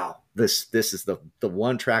like, wow, this is the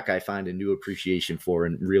one track I find a new appreciation for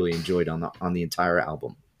and really enjoyed on the entire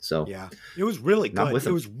album. So yeah, it was really good.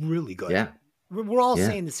 It was really good. Yeah. We're all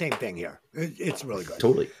saying the same thing here. It's really good.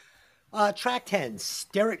 Totally. Track 10,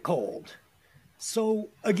 Stare It Cold. So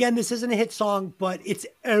again, this isn't a hit song, but it's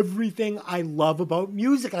everything I love about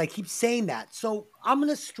music. And I keep saying that. So I'm going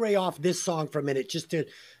to stray off this song for a minute just to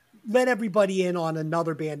let everybody in on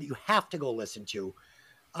another band that you have to go listen to.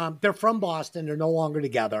 They're from Boston. They're no longer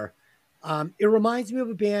together. It reminds me of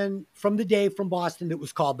a band from the day from Boston that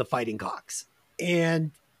was called the Fighting Cocks. And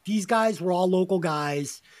these guys were all local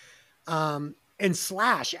guys. And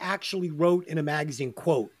Slash actually wrote in a magazine,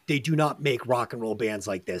 quote, "They do not make rock and roll bands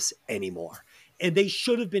like this anymore." and they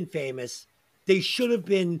should have been famous. They should have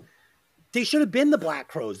been the Black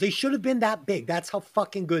Crowes. They should have been that big. That's how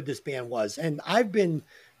fucking good this band was. And I've been.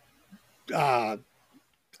 They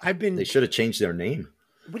should have changed their name.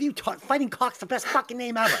 What are you talking? Fighting Cock's the best fucking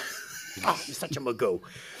name ever. Oh, you're such a magoo.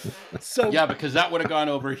 So Yeah, because that would have gone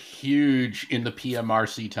over huge in the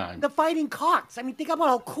PMRC time. the Fighting Cocks. I mean, think about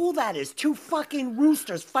how cool that is. Two fucking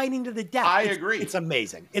roosters fighting to the death. I It's- agree. It's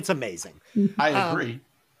amazing. It's amazing. I agree.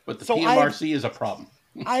 But the so PMRC is a problem.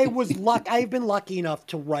 I've been lucky enough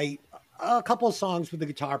to write a couple of songs with the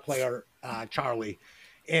guitar player, Charlie.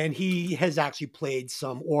 And he has actually played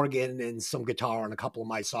some organ and some guitar on a couple of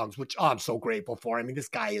my songs, which I'm so grateful for. I mean, this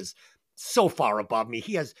guy is so far above me.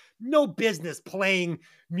 He has no business playing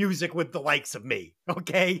music with the likes of me.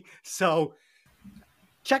 Okay. So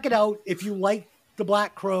check it out. If you like the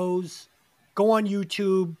Black Crowes, go on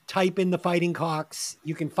YouTube, type in the Fighting Cocks.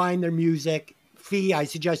 You can find their music. Fee, I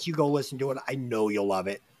suggest you go listen to it. I know you'll love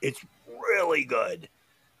it. It's really good.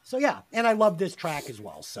 So yeah. And I love this track as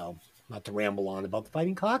well. So not to ramble on about the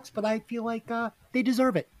Fighting Cocks, but I feel like they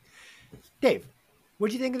deserve it. Dave, what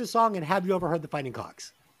do you think of the song, and have you ever heard the Fighting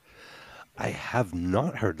Cocks? I have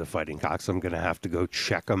not heard the Fighting Cocks. I'm going to have to go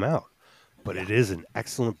check them out. But it is an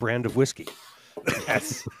excellent brand of whiskey.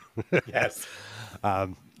 Yes. Yes.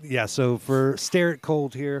 Yeah, so for Stare It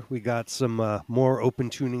Cold here, we got some more open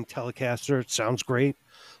tuning Telecaster. It sounds great.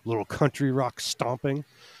 A little country rock stomping.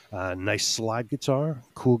 Nice slide guitar.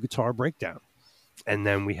 Cool guitar breakdown. And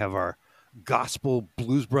then we have our gospel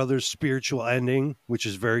Blues Brothers spiritual ending, which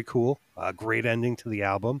is very cool. Great ending to the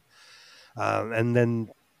album. And then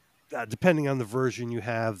depending on the version you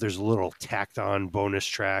have, there's a little tacked on bonus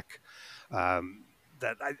track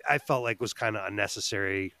that I felt like was kind of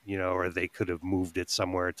unnecessary, or they could have moved it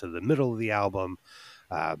somewhere to the middle of the album.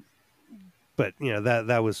 But,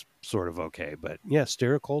 that was sort of okay. But yeah,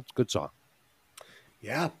 Stare It Cold, good song.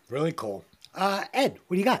 Yeah, really cool. Ed,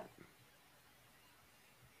 what do you got?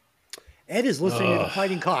 Ed is listening to the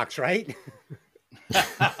Fighting Cocks, right?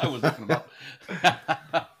 I was looking about.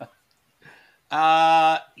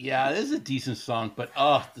 Yeah, this is a decent song, but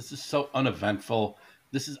this is so uneventful.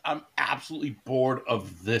 I'm absolutely bored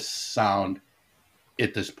of this sound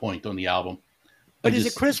at this point on the album. But is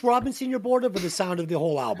it Chris Robinson you're bored of, or the sound of the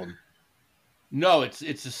whole album? No, it's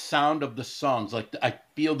the sound of the songs. Like, I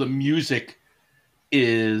feel the music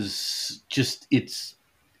is just,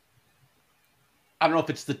 I don't know if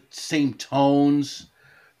it's the same tones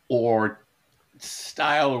or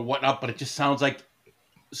style or whatnot, but it just sounds like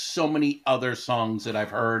so many other songs that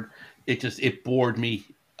I've heard. It bored me.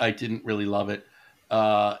 I didn't really love it.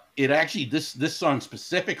 It actually, this song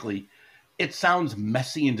specifically, it sounds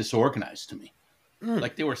messy and disorganized to me.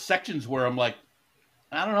 Like, there were sections where I'm like,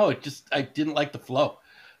 I don't know, I didn't like the flow.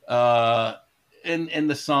 And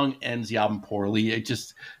the song ends the album poorly.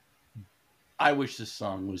 I wish this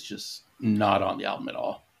song was just not on the album at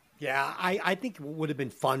all. Yeah, I think it would have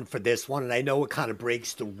been fun for this one, and I know it kind of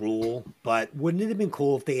breaks the rule, but wouldn't it have been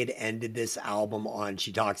cool if they had ended this album on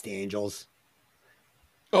She Talks to Angels?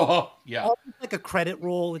 Oh, yeah. Almost like a credit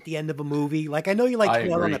roll at the end of a movie. Like, I know you like to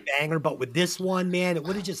go on a banger, but with this one, man, it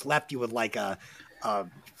would have just left you with like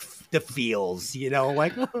the feels,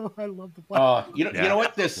 like, oh, I love the play. You know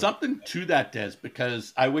what? There's something to that, Des,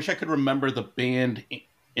 because I wish I could remember the band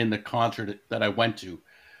in the concert that I went to,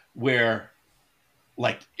 where,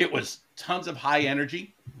 like, it was tons of high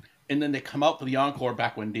energy, and then they come out for the encore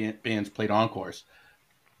back when bands played encores,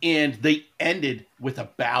 and they ended with a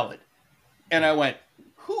ballad. And I went,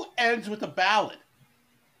 who ends with a ballad?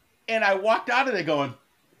 And I walked out of there going,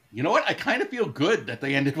 you know what? I kind of feel good that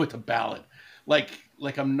they ended with a ballad. Like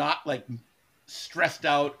I'm not, like, stressed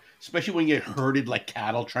out, especially when you get herded like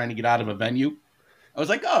cattle trying to get out of a venue. I was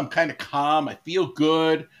like, oh, I'm kind of calm. I feel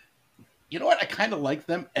good. You know what? I kind of like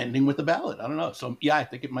them ending with a ballad. I don't know. So, yeah, I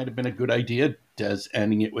think it might have been a good idea, Des,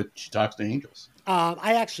 ending it with She Talks to Angels.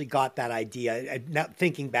 I actually got that idea. Now,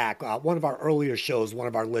 thinking back, one of our earlier shows, one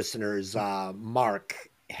of our listeners, Mark,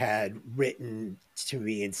 had written to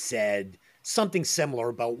me and said something similar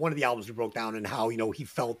about one of the albums we broke down and how, he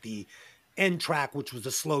felt the end track, which was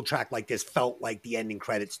a slow track like this, felt like the ending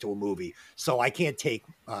credits to a movie. So I can't take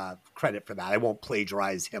credit for that. I won't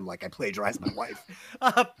plagiarize him like I plagiarized my wife.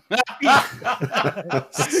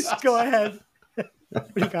 Go ahead.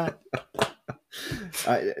 What do you got?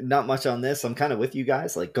 Not much on this. I'm kind of with you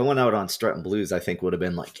guys. Like, going out on Struttin' Blues, I think would have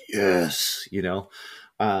been like, yes,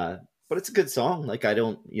 but it's a good song. Like, I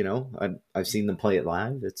don't, I've seen them play it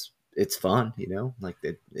live. It's fun, like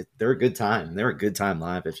they're a good time. They're a good time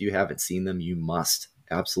live. If you haven't seen them, you must,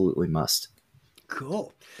 absolutely must.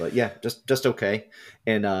 Cool. But yeah, just okay.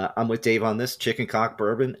 And I'm with Dave on this. Chicken cock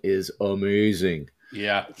bourbon is amazing.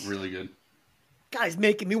 Yeah, really good. Guy's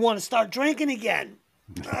making me want to start drinking again.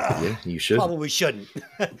 Yeah, you should. Probably shouldn't.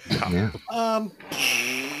 Yeah.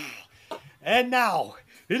 And now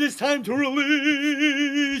it is time to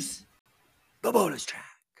release the bonus track.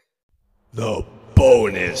 The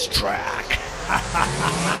bonus track.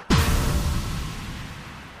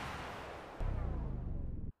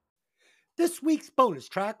 This week's bonus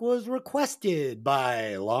track was requested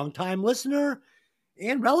by a longtime listener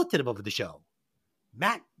and relative of the show,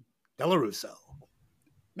 Matt Delarusso.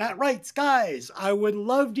 Matt writes, guys, I would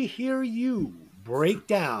love to hear you break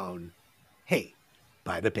down Hey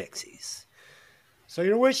by the Pixies. So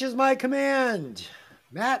your wish is my command.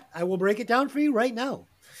 Matt, I will break it down for you right now.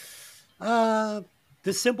 The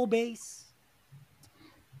simple bass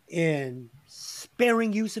and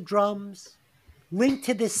sparing use of drums, linked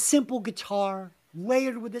to this simple guitar,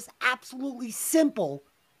 layered with this absolutely simple,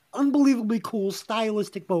 unbelievably cool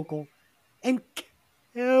stylistic vocal, and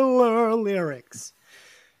killer lyrics.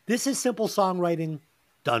 This is simple songwriting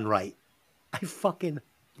done right. I fucking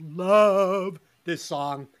love this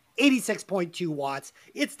song. 86.2 watts.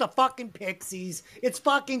 It's the fucking Pixies. It's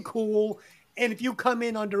fucking cool. And if you come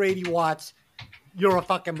in under 80 watts, you're a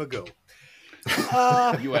fucking Magoo.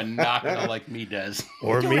 You are not gonna like me, Des.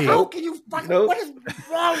 Or Dude, me. how can you fucking... Nope. What is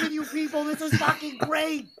wrong with you people? This is fucking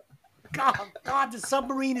great. God, the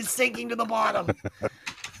submarine is sinking to the bottom.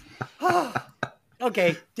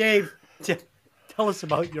 Okay, Dave, tell us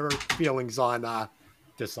about your feelings on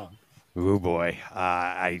this song. Oh boy,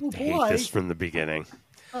 I Oh, hate boy. this from the beginning.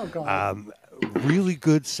 Oh, God. Really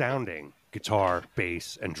good sounding guitar,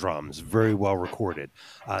 bass, and drums. Very well recorded.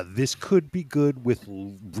 This could be good with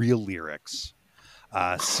real lyrics.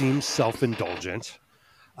 Seems self-indulgent.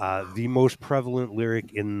 The most prevalent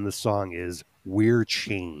lyric in the song is "We're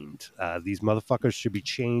chained." These motherfuckers should be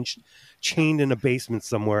chained in a basement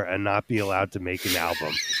somewhere and not be allowed to make an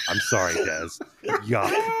album. I'm sorry, Des.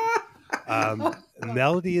 Yuck.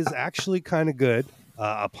 Melody is actually kind of good.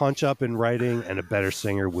 A punch up in writing and a better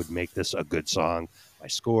singer would make this a good song. My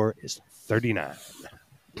score is 39.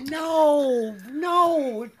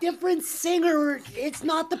 No, different singer. It's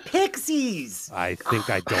not the Pixies. I think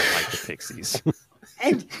I don't like the Pixies.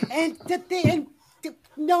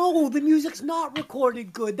 No, the music's not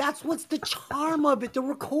recorded good. That's what's the charm of it. The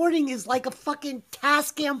recording is like a fucking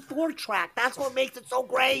Tascam 4-track. That's what makes it so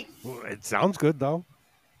great. It sounds good though.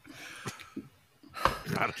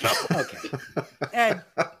 I don't know. Okay. And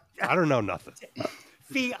I don't know nothing.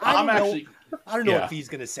 Fee, I don't know yeah. what Fee's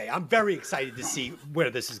gonna say. I'm very excited to see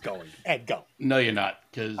where this is going. Ed, go. No, you're not,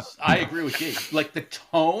 because I agree with you. Like, the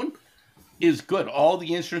tone is good. All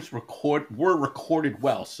the instruments were recorded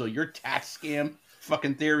well. So your tax scam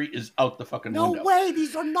fucking theory is out the fucking No window. way,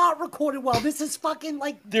 these are not recorded well. This is fucking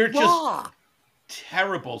like They're raw. just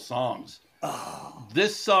terrible songs.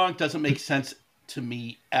 This song doesn't make sense to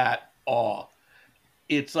me at all.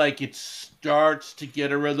 It's like it starts to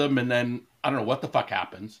get a rhythm, and then I don't know what the fuck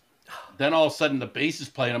happens. Then all of a sudden the bass is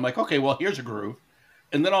playing. I'm like, okay, well, here's a groove.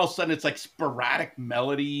 And then all of a sudden it's like sporadic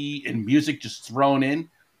melody and music just thrown in.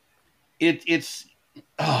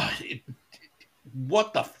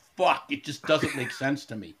 What the fuck? It just doesn't make sense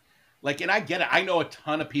to me. Like, and I get it. I know a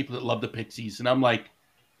ton of people that love the Pixies, and I'm like,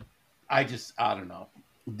 I don't know.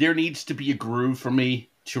 There needs to be a groove for me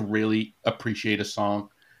to really appreciate a song,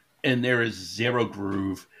 and there is zero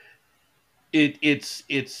groove. I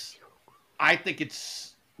think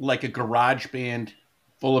it's like a garage band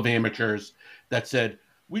full of amateurs that said,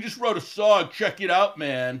 "We just wrote a song, check it out,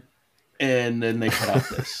 man," and then they put out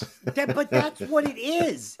this. But that's what it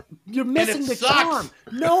is. You're missing it the sucks. charm.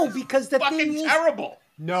 No, because the thing Fucking is, terrible.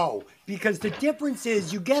 no, because the difference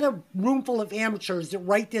is you get a room full of amateurs that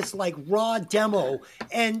write this like raw demo,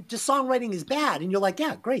 and the songwriting is bad, and you're like,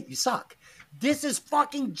 yeah, great, you suck. This is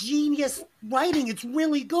fucking genius writing. It's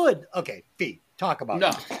really good. Okay, Fee, talk about No,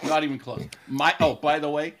 it. not even close. By the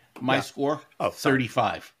way, my score,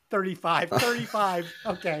 35. 35.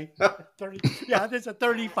 Okay. 30. Yeah, there's a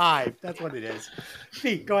 35. That's what it is.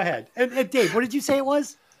 Fee, go ahead. And Dave, what did you say it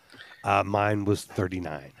was? Mine was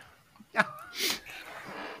 39.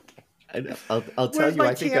 I'll tell Where's you, my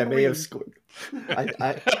I think I may have tambourine? scored.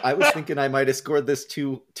 I was thinking I might have scored this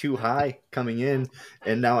too high coming in,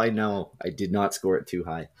 and now I know I did not score it too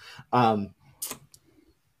high.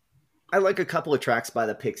 I like a couple of tracks by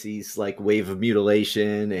the Pixies, like "Wave of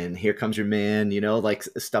Mutilation" and "Here Comes Your Man," like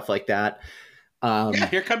stuff like that. Yeah,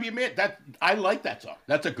 Here Come Your Man. I like that song.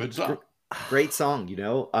 That's a good song. Great song,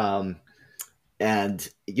 and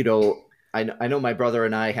I know my brother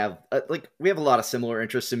and I have we have a lot of similar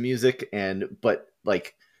interests in music, but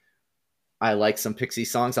I like some Pixies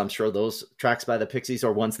songs. I'm sure those tracks by the Pixies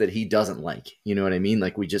are ones that he doesn't like. You know what I mean?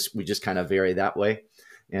 Like we just kind of vary that way.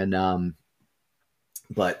 And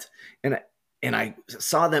I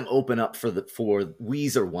saw them open up for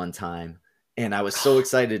Weezer one time, and I was so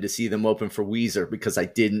excited to see them open for Weezer because I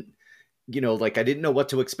didn't know what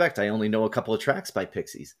to expect. I only know a couple of tracks by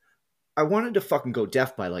Pixies. I wanted to fucking go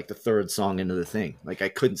deaf by like the third song into the thing. Like I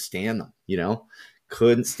couldn't stand them,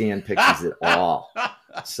 couldn't stand Pixies at all.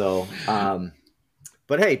 So,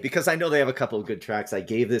 but hey, because I know they have a couple of good tracks, I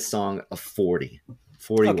gave this song a 40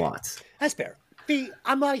 okay. watts. That's fair.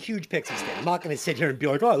 I'm not a huge Pixies fan. I'm not going to sit here and be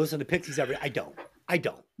like, oh, I listen to Pixies I don't.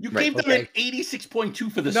 You gave them an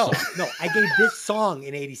 86.2 for this song. No, I gave this song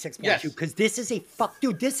an 86.2 because this is a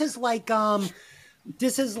dude, this is like I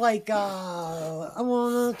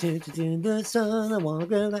wanna take you to the sun, I wanna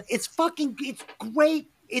go. It's great.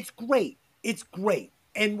 It's great.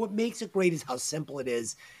 And what makes it great is how simple it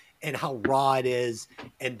is and how raw it is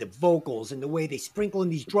and the vocals and the way they sprinkle in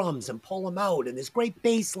these drums and pull them out and this great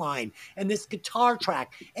bass line and this guitar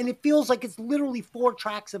track. And it feels like it's literally 4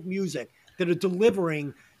 tracks of music that are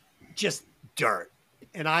delivering just dirt.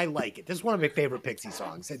 And I like it. This is one of my favorite Pixie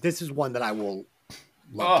songs. This is one that I will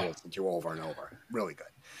love to listen to over and over. Really good.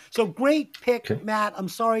 So great pick, okay. Matt. I'm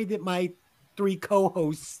sorry that my 3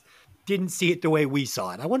 co-hosts didn't see it the way we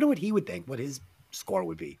saw it. I wonder what he would think, what his score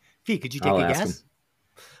would be. Fee, could you take a guess?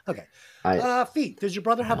 Okay. Fee, does your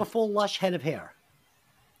brother have a full lush head of hair?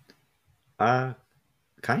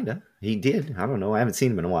 Kinda. He did. I don't know. I haven't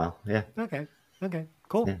seen him in a while. Yeah. Okay.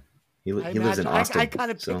 Cool. Yeah. He lives in Austin. I kind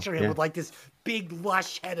of picture him with like this big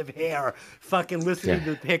lush head of hair, fucking listening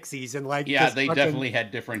to the Pixies and like. Yeah, they definitely had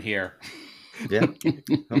different hair. Yeah,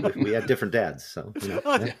 we had different dads, so.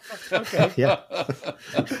 Okay. Yeah.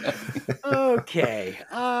 Okay.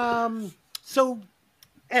 So,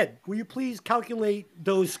 Ed, will you please calculate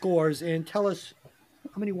those scores and tell us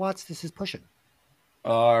how many watts this is pushing?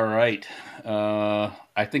 All right.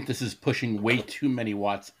 I think this is pushing way too many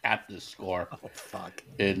watts at this score. Oh, fuck.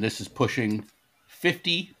 And this is pushing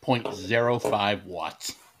 50.05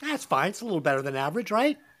 watts. That's fine. It's a little better than average,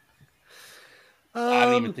 right? I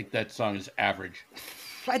don't even think that song is average.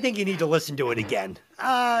 I think you need to listen to it again.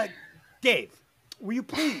 Dave, will you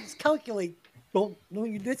please calculate? Well, no,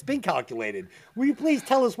 it's been calculated. Will you please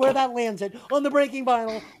tell us where that lands it on the Breaking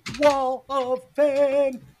Vinyl Wall of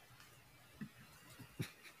Fame?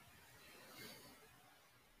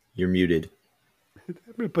 You're muted. I'm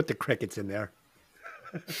going to put the crickets in there.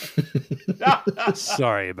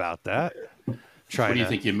 Sorry about that. What do you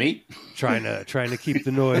think, you mate? Trying to keep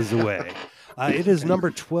the noise away. It is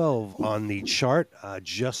number 12 on the chart,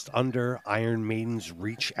 just under Iron Maiden's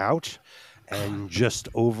Reach Out, and just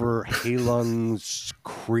over Halung's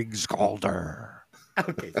Kriegsgalder.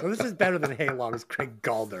 Okay, so this is better than Halung's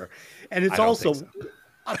Kriegsgalder, and it's also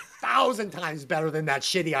 1,000 times better than that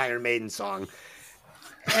shitty Iron Maiden song.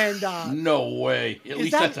 And no way. At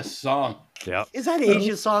least that's a song. Yeah. Is that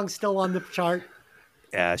Asia's song still on the chart?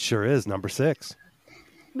 Yeah, sure is. Number 6.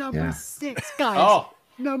 Number 6, guys. Oh,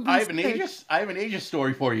 number I have 6. an Asia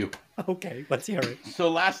story for you. Okay, let's hear it.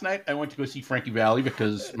 So last night I went to go see Frankie Valli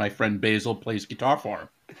because my friend Basil plays guitar for him.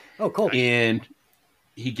 Oh, cool. And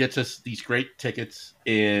he gets us these great tickets,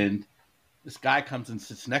 and this guy comes and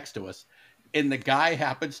sits next to us, and the guy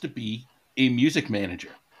happens to be a music manager.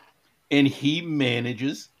 And he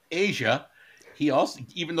manages Asia. He also,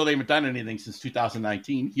 even though they haven't done anything since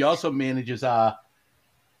 2019, he also manages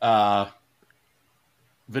Vanilla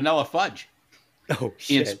Fudge. Oh,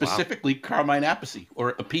 shit. And specifically Carmine Appice,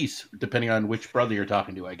 or Appice, depending on which brother you're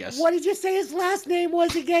talking to, I guess. What did you say his last name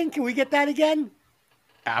was again? Can we get that again?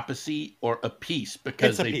 Appice or Appice,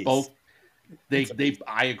 because they both,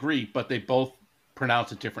 I agree, but they both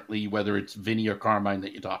pronounce it differently, whether it's Vinny or Carmine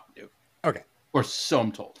that you're talking to. Okay. Or so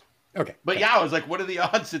I'm told. Okay. But yeah, I was like, what are the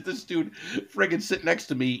odds that this dude friggin' sitting next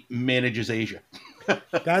to me manages Asia?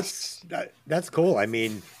 That's cool. I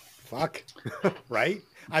mean, fuck. Right?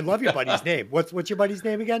 I love your buddy's name. What's your buddy's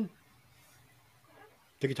name again?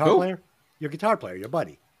 The guitar player? Your guitar player, your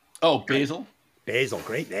buddy. Oh, Basil? Basil,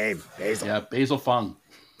 great name. Basil. Yeah, Basil Fung.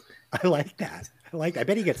 I like that. I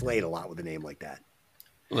bet he gets laid a lot with a name like that.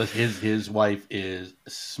 His wife is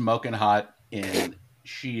smoking hot, and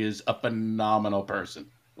she is a phenomenal person.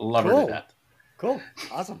 Love her to death. Cool.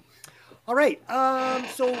 Awesome. All right.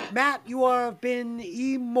 So, Matt, you have been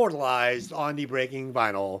immortalized on the Breaking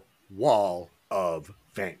Vinyl Wall of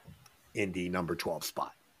Fame in the number 12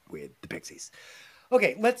 spot with the Pixies.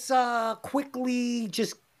 Okay, let's quickly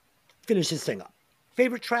just finish this thing up.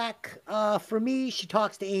 Favorite track for me, She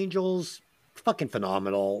Talks to Angels, fucking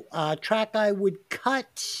phenomenal. Track I would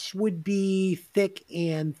cut would be Thick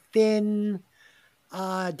and Thin.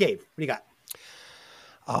 Dave, what do you got?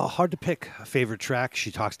 Hard to pick a favorite track. She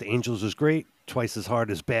Talks to Angels is great. Twice as Hard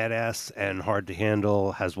as Badass and Hard to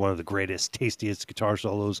Handle has one of the greatest, tastiest guitar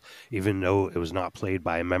solos, even though it was not played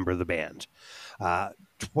by a member of the band.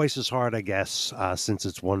 Twice as Hard, I guess, since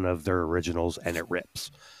it's one of their originals and it rips.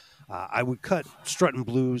 I would cut Struttin'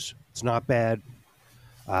 Blues. It's not bad.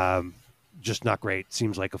 Just not great.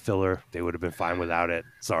 Seems like a filler. They would have been fine without it.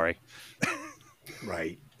 Sorry.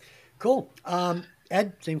 Right. Cool.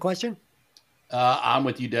 Ed, same question. I'm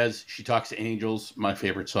with you, Des. She Talks to Angels, my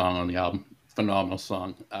favorite song on the album. Phenomenal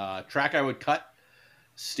song. Track I would cut,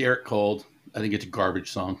 Stare It Cold. I think it's a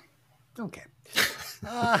garbage song. Okay.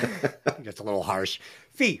 I think that's a little harsh.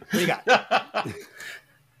 Fee, what do you got?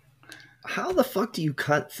 How the fuck do you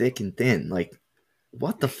cut Thick and Thin? Like,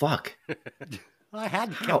 what the fuck? I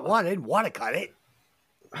had to cut one. I didn't want to cut it.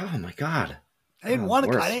 Oh my god. I didn't want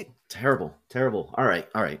to Worse. cut it. Terrible. All right.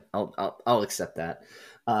 I'll accept that.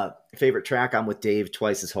 Favorite track, I'm with Dave.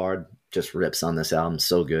 Twice as Hard. Just rips on this album.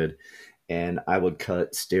 So good. And I would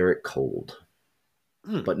cut Stare It Cold.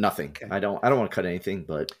 But nothing. Okay. I don't want to cut anything,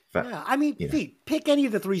 but Yeah, I mean, you know. Fee, pick any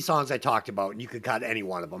of the 3 songs I talked about, and you could cut any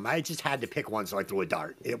one of them. I just had to pick one, so I threw a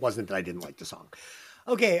dart. It wasn't that I didn't like the song.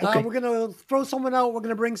 Okay. We're going to throw someone out. We're going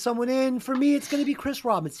to bring someone in. For me, it's going to be Chris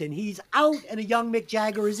Robinson. He's out, and a young Mick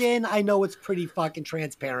Jagger is in. I know it's pretty fucking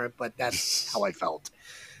transparent, but that's how I felt.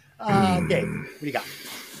 Dave, what do you got?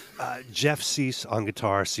 Jeff Cease on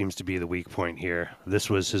guitar seems to be the weak point here.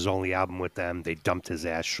 This was his only album with them. They dumped his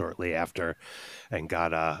ass shortly after and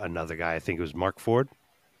got another guy. I think it was Mark Ford.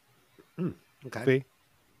 Okay. Fee?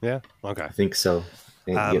 Yeah? Okay. I think so.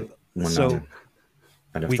 So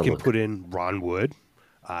we can put in Ron Wood.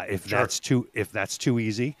 If that's too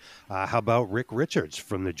easy, how about Rick Richards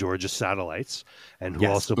from the Georgia Satellites, and who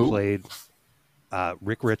also played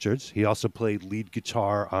Rick Richards. He also played lead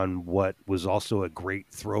guitar on what was also a great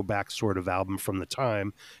throwback sort of album from the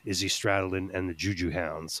time, Izzy Stradlin and the Juju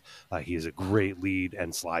Hounds. He is a great lead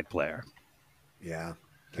and slide player. Yeah.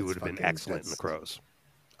 He would have been excellent in the Crows.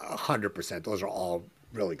 100%. Those are all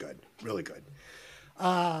really good. Really good.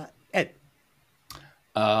 Ed.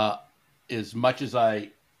 As much as I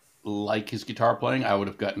like his guitar playing, I would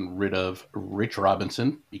have gotten rid of Rich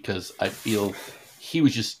Robinson because I feel he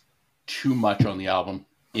was just too much on the album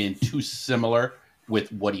and too similar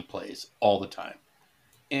with what he plays all the time.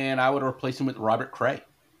 And I would replace him with Robert Cray.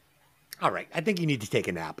 All right. I think you need to take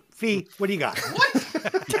a nap. Fee, what do you got?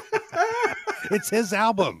 It's his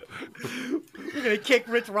album. We're going to kick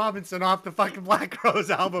Rich Robinson off the fucking Black Crowes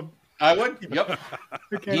album. I would. Yep.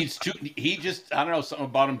 Okay. He just, I don't know, something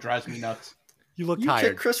about him drives me nuts. You look You tired.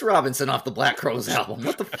 kicked Chris Robinson off the Black Crowes album.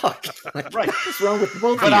 What the fuck? Like, Right. What's wrong with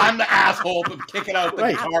both But of you? I'm the asshole for kicking out the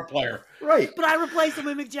Right. guitar player. Right. But I replaced him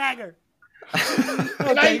with Mick Jagger.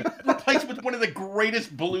 And I replaced him with one of the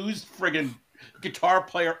greatest blues friggin' guitar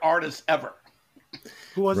player artists ever.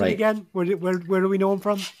 Who was it Right. again? Where do we know him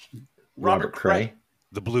from? Robert Cray.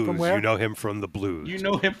 The Blues. From where? You know him from the Blues. You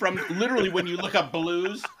know him from literally when you look up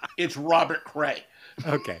blues, it's Robert Cray.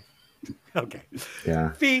 Okay. Okay.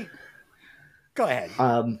 Yeah. Fee, go ahead.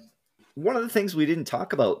 One of the things we didn't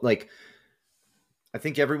talk about, like, I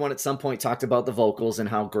think everyone at some point talked about the vocals and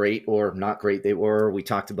how great or not great they were. We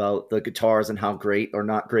talked about the guitars and how great or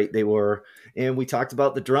not great they were. And we talked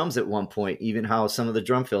about the drums at one point, even how some of the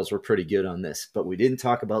drum fills were pretty good on this. But we didn't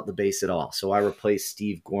talk about the bass at all. So I replaced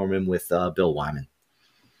Steve Gorman with Bill Wyman.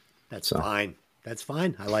 That's fine. That's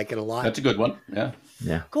fine. I like it a lot. That's a good one. Yeah.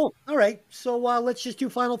 Yeah. Cool. All right. So let's just do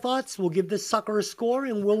final thoughts. We'll give this sucker a score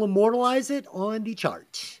and we'll immortalize it on the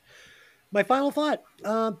chart. My final thought.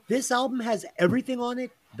 This album has everything on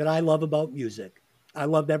it that I love about music. I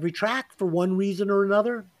loved every track for one reason or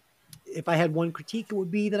another. If I had one critique, it would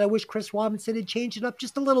be that I wish Chris Robinson had changed it up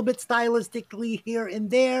just a little bit stylistically here and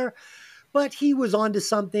there. But he was onto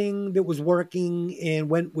something that was working and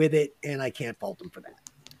went with it, and I can't fault him for that.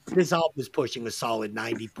 This album is pushing a solid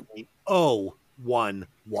 90.01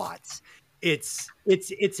 watts. It's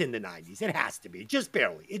in the 90s. It has to be. Just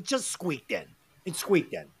barely. It just squeaked in. It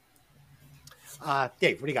squeaked in.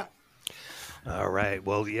 Dave, what do you got? All right.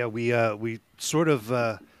 Well, yeah, we sort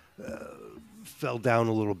of fell down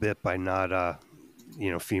a little bit by not,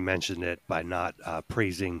 Fee mentioned it, by not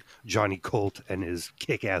praising Johnny Colt and his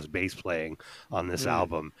kick-ass bass playing on this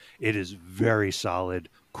album. It is very solid,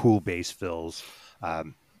 cool bass fills.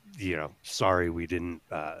 Sorry we didn't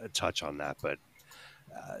touch on that, but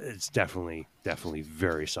it's definitely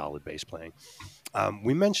very solid bass playing.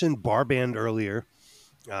 We mentioned bar band earlier.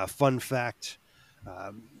 Fun fact,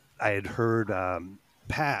 I had heard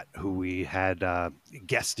Pat, who we had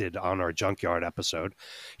guested on our Junkyard episode.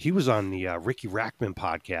 He was on the Ricky Rackman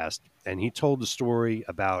podcast, and he told the story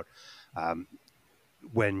about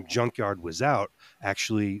when Junkyard was out.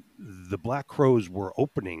 Actually, the Black Crowes were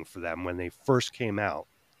opening for them when they first came out,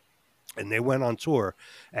 and they went on tour,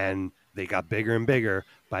 and they got bigger and bigger.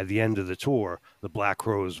 By the end of the tour, the Black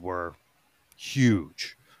Crowes were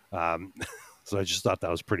huge. So I just thought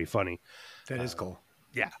that was pretty funny. That is cool.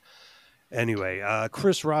 Yeah. Anyway,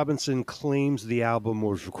 Chris Robinson claims the album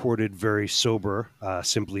was recorded very sober,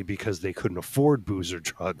 simply because they couldn't afford booze or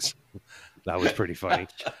drugs. That was pretty funny.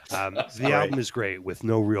 The album is great with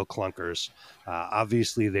no real clunkers.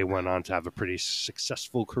 Obviously, they went on to have a pretty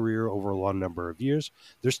successful career over a long number of years.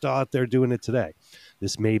 They're still out there doing it today.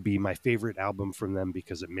 This may be my favorite album from them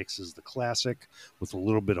because it mixes the classic with a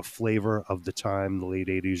little bit of flavor of the time, the late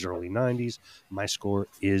 80s, early 90s. My score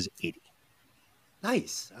is 80.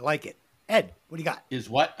 Nice. I like it. Ed, what do you got? Is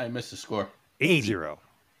what? I missed the score. 8-0.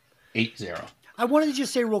 8-0. I wanted to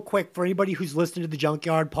just say real quick for anybody who's listened to the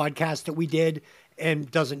Junkyard podcast that we did and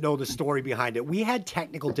doesn't know the story behind it. We had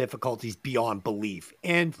technical difficulties beyond belief.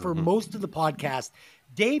 And for most of the podcast,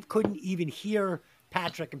 Dave couldn't even hear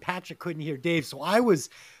Patrick and Patrick couldn't hear Dave. So I was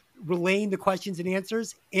relaying the questions and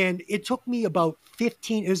answers. And it took me about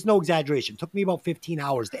 15, there's no exaggeration, it took me about 15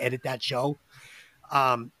 hours to edit that show.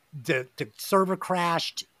 The server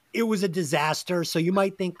crashed. It was a disaster. So you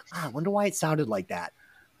might think, I wonder why it sounded like that.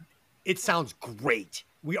 It sounds great.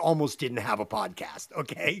 We almost didn't have a podcast.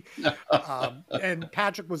 Okay. And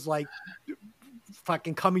Patrick was like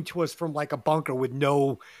fucking coming to us from like a bunker with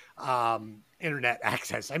no internet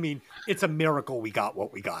access. I mean, it's a miracle we got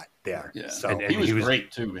what we got there. Yeah. So And he was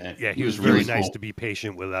great too, man. Yeah, he was really really nice cool. to be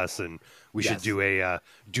patient with us, and we should Yes. do a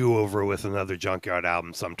do-over with another Junkyard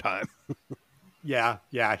album sometime. yeah,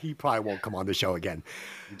 he probably won't come on the show again.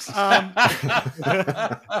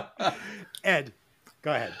 Ed,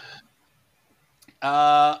 go ahead.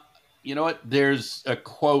 You know what? There's a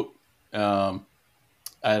quote, and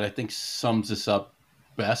I think sums this up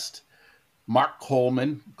best. Mark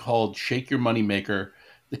Coleman called "Shake Your Moneymaker"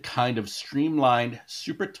 the kind of streamlined,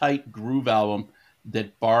 super tight groove album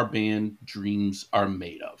that bar band dreams are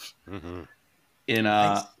made of. Mm-hmm. And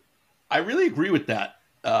I really agree with that.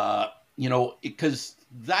 You know, because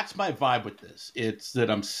that's my vibe with this. It's that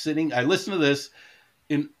I listen to this,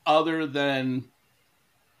 and other than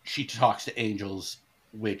She Talks to Angels,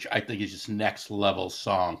 which I think is just next level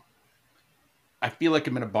song, I feel like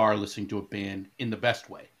I'm in a bar listening to a band in the best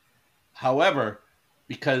way. However,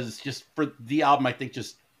 because just for the album, I think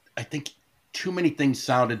too many things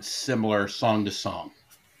sounded similar song to song.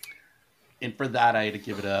 And for that, I had to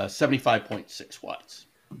give it a 75.6 watts.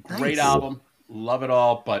 Great Nice. album. Love it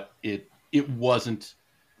all, but it wasn't.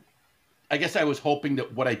 I guess I was hoping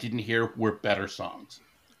that what I didn't hear were better songs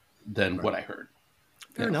than what I heard.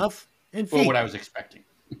 Fair enough. And Or Fee, what I was expecting.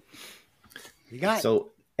 you got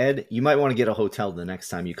So, Ed, you might want to get a hotel the next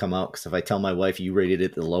time you come out, because if I tell my wife you rated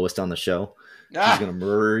it the lowest on the show, she's going to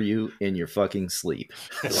murder you in your fucking sleep.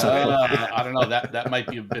 I don't know. That might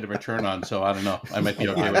be a bit of a turn on, so I don't know. I might be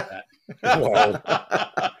okay with that.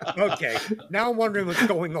 Okay. Now I'm wondering what's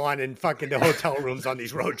going on in fucking the hotel rooms on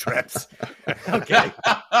these road trips. Okay.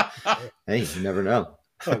 Hey, you never know.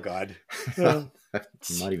 Oh God. I'm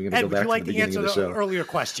not even going to Ed, go would back you like to the to beginning answer of the the show. earlier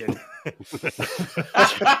question?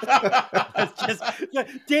 It's just,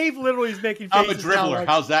 Dave literally is making I'm a faces now dribbler. like,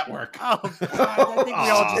 How's that work? oh God, I think we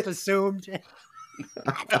all just assumed.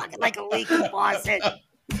 Fucking like a leaky faucet.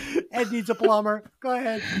 Ed needs a plumber. Go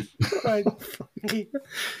ahead.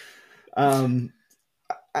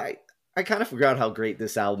 I kind of forgot how great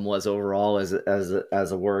this album was overall as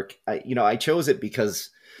a work. I chose it because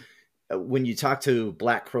when you talk to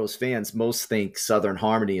Black Crowes fans, most think Southern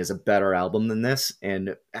Harmony is a better album than this.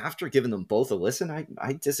 And after giving them both a listen, I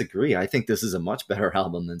disagree. I think this is a much better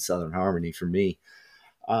album than Southern Harmony for me.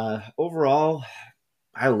 Overall,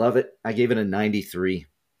 I love it. I gave it a 93.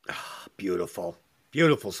 Beautiful.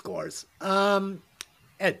 Beautiful scores. Ed,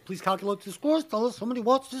 please calculate the scores. Tell us how many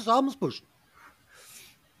watts this album's pushing.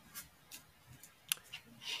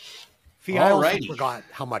 Fee, I also Alrighty. forgot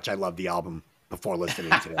how much I love the album before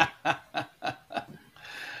listening to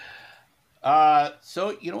it.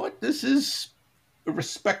 So you know what? This is a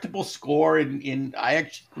respectable score, and I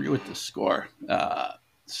actually agree with this score.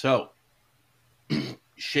 So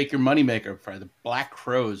Shake Your Moneymaker for the Black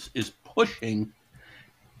Crowes is pushing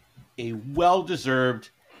a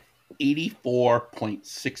well-deserved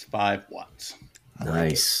 84.65 watts.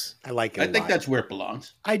 Nice. I like it. I a think lot. that's where it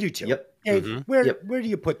belongs. I do too. Yep. Dave, Mhm. where Yep. do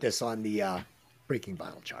you put this on the Breaking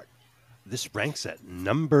Vinyl chart? This ranks at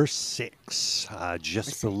number 6,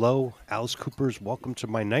 just below Alice Cooper's Welcome to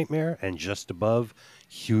My Nightmare, and just above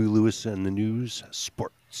Huey Lewis and the News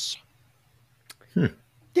Sports.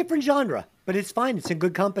 Different genre, but it's fine. It's in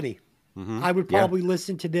good company. I would probably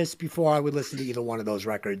listen to this before I would listen to either one of those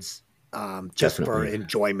records, just for Definitely.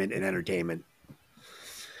 enjoyment and entertainment.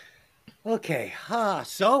 Okay,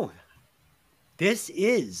 so this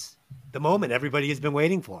is the moment everybody has been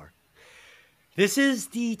waiting for. This is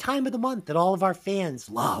the time of the month that all of our fans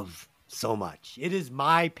love so much. It is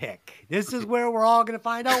my pick. This is where we're all going to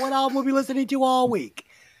find out what album we'll be listening to all week.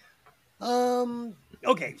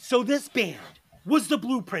 Okay, so this band was the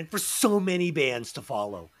blueprint for so many bands to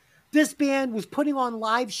follow. This band was putting on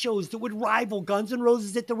live shows that would rival Guns N'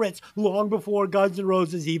 Roses at the Ritz long before Guns N'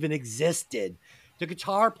 Roses even existed. The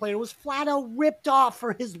guitar player was flat out ripped off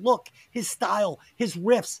for his look, his style, his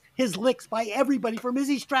riffs, his licks by everybody from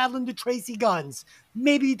Izzy Stradlin to Tracy Guns.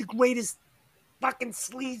 Maybe the greatest fucking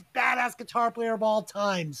sleaze badass guitar player of all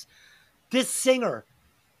times. This singer,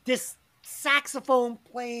 this saxophone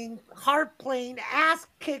playing, harp playing, ass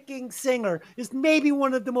kicking singer is maybe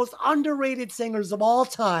one of the most underrated singers of all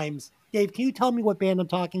times. Dave, can you tell me what band I'm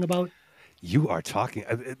talking about? You are talking,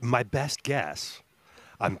 my best guess,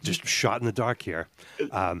 I'm just shot in the dark here,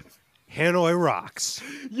 Hanoi Rocks.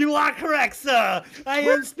 You are correct, sir. I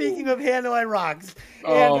am speaking of Hanoi Rocks.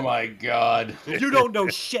 Oh And my God. you don't know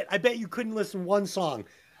shit. I bet you couldn't listen one song.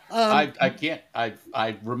 I can't.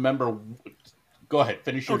 I remember. Go ahead.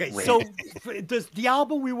 Finish your Okay, rant. so the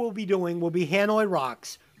album we will be doing will be Hanoi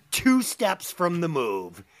Rocks, Two Steps from the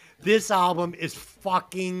Move. This album is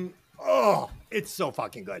fucking, it's so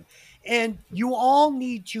fucking good. And you all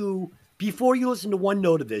need to, before you listen to one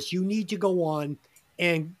note of this, you need to go on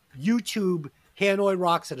and YouTube Hanoi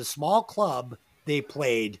Rocks at a small club they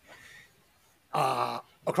played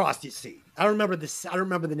across the sea. I don't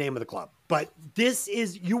remember the name of the club, but this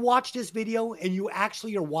is, you watch this video and you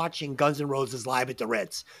actually are watching Guns N' Roses live at the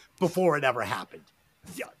Ritz before it ever happened.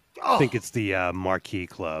 I think it's the Marquee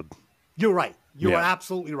Club. You're right. You Yeah. are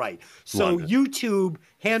absolutely right. So London. YouTube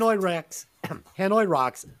Hanoi Rocks, Hanoi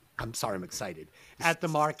Rocks. I'm sorry, I'm excited, at the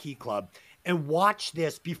Marquee Club, and watch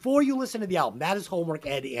this before you listen to the album. That is homework,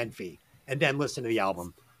 Ed and Fee, and then listen to the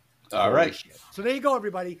album. All Holy right. shit. So there you go,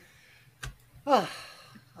 everybody.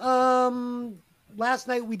 Last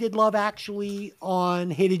night we did Love Actually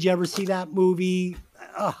on Hey, Did You Ever See That Movie?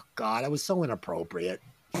 Oh God, I was so inappropriate.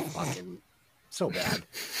 Fucking so bad.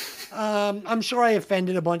 I'm sure I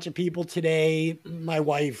offended a bunch of people today, my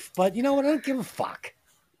wife, but you know what? I don't give a fuck.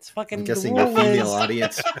 It's fucking. I'm the guessing your rule female is-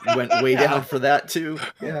 audience went way down for that too.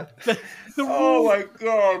 Yeah. The Oh rule, my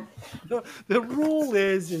God. the rule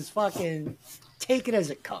is fucking take it as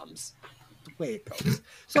it comes. The way it goes.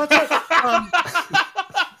 So that's like,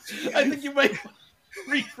 I think you might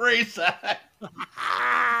rephrase that.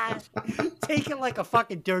 take it like a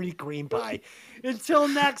fucking dirty cream pie. Until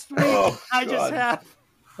next week, Oh, I just God. have.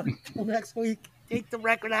 Until next week, take the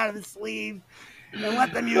record out of the sleeve and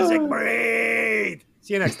let the music breathe.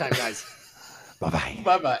 See you next time, guys. Bye-bye.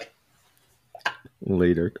 Bye bye.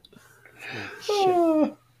 Later.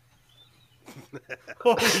 Holy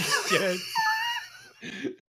shit.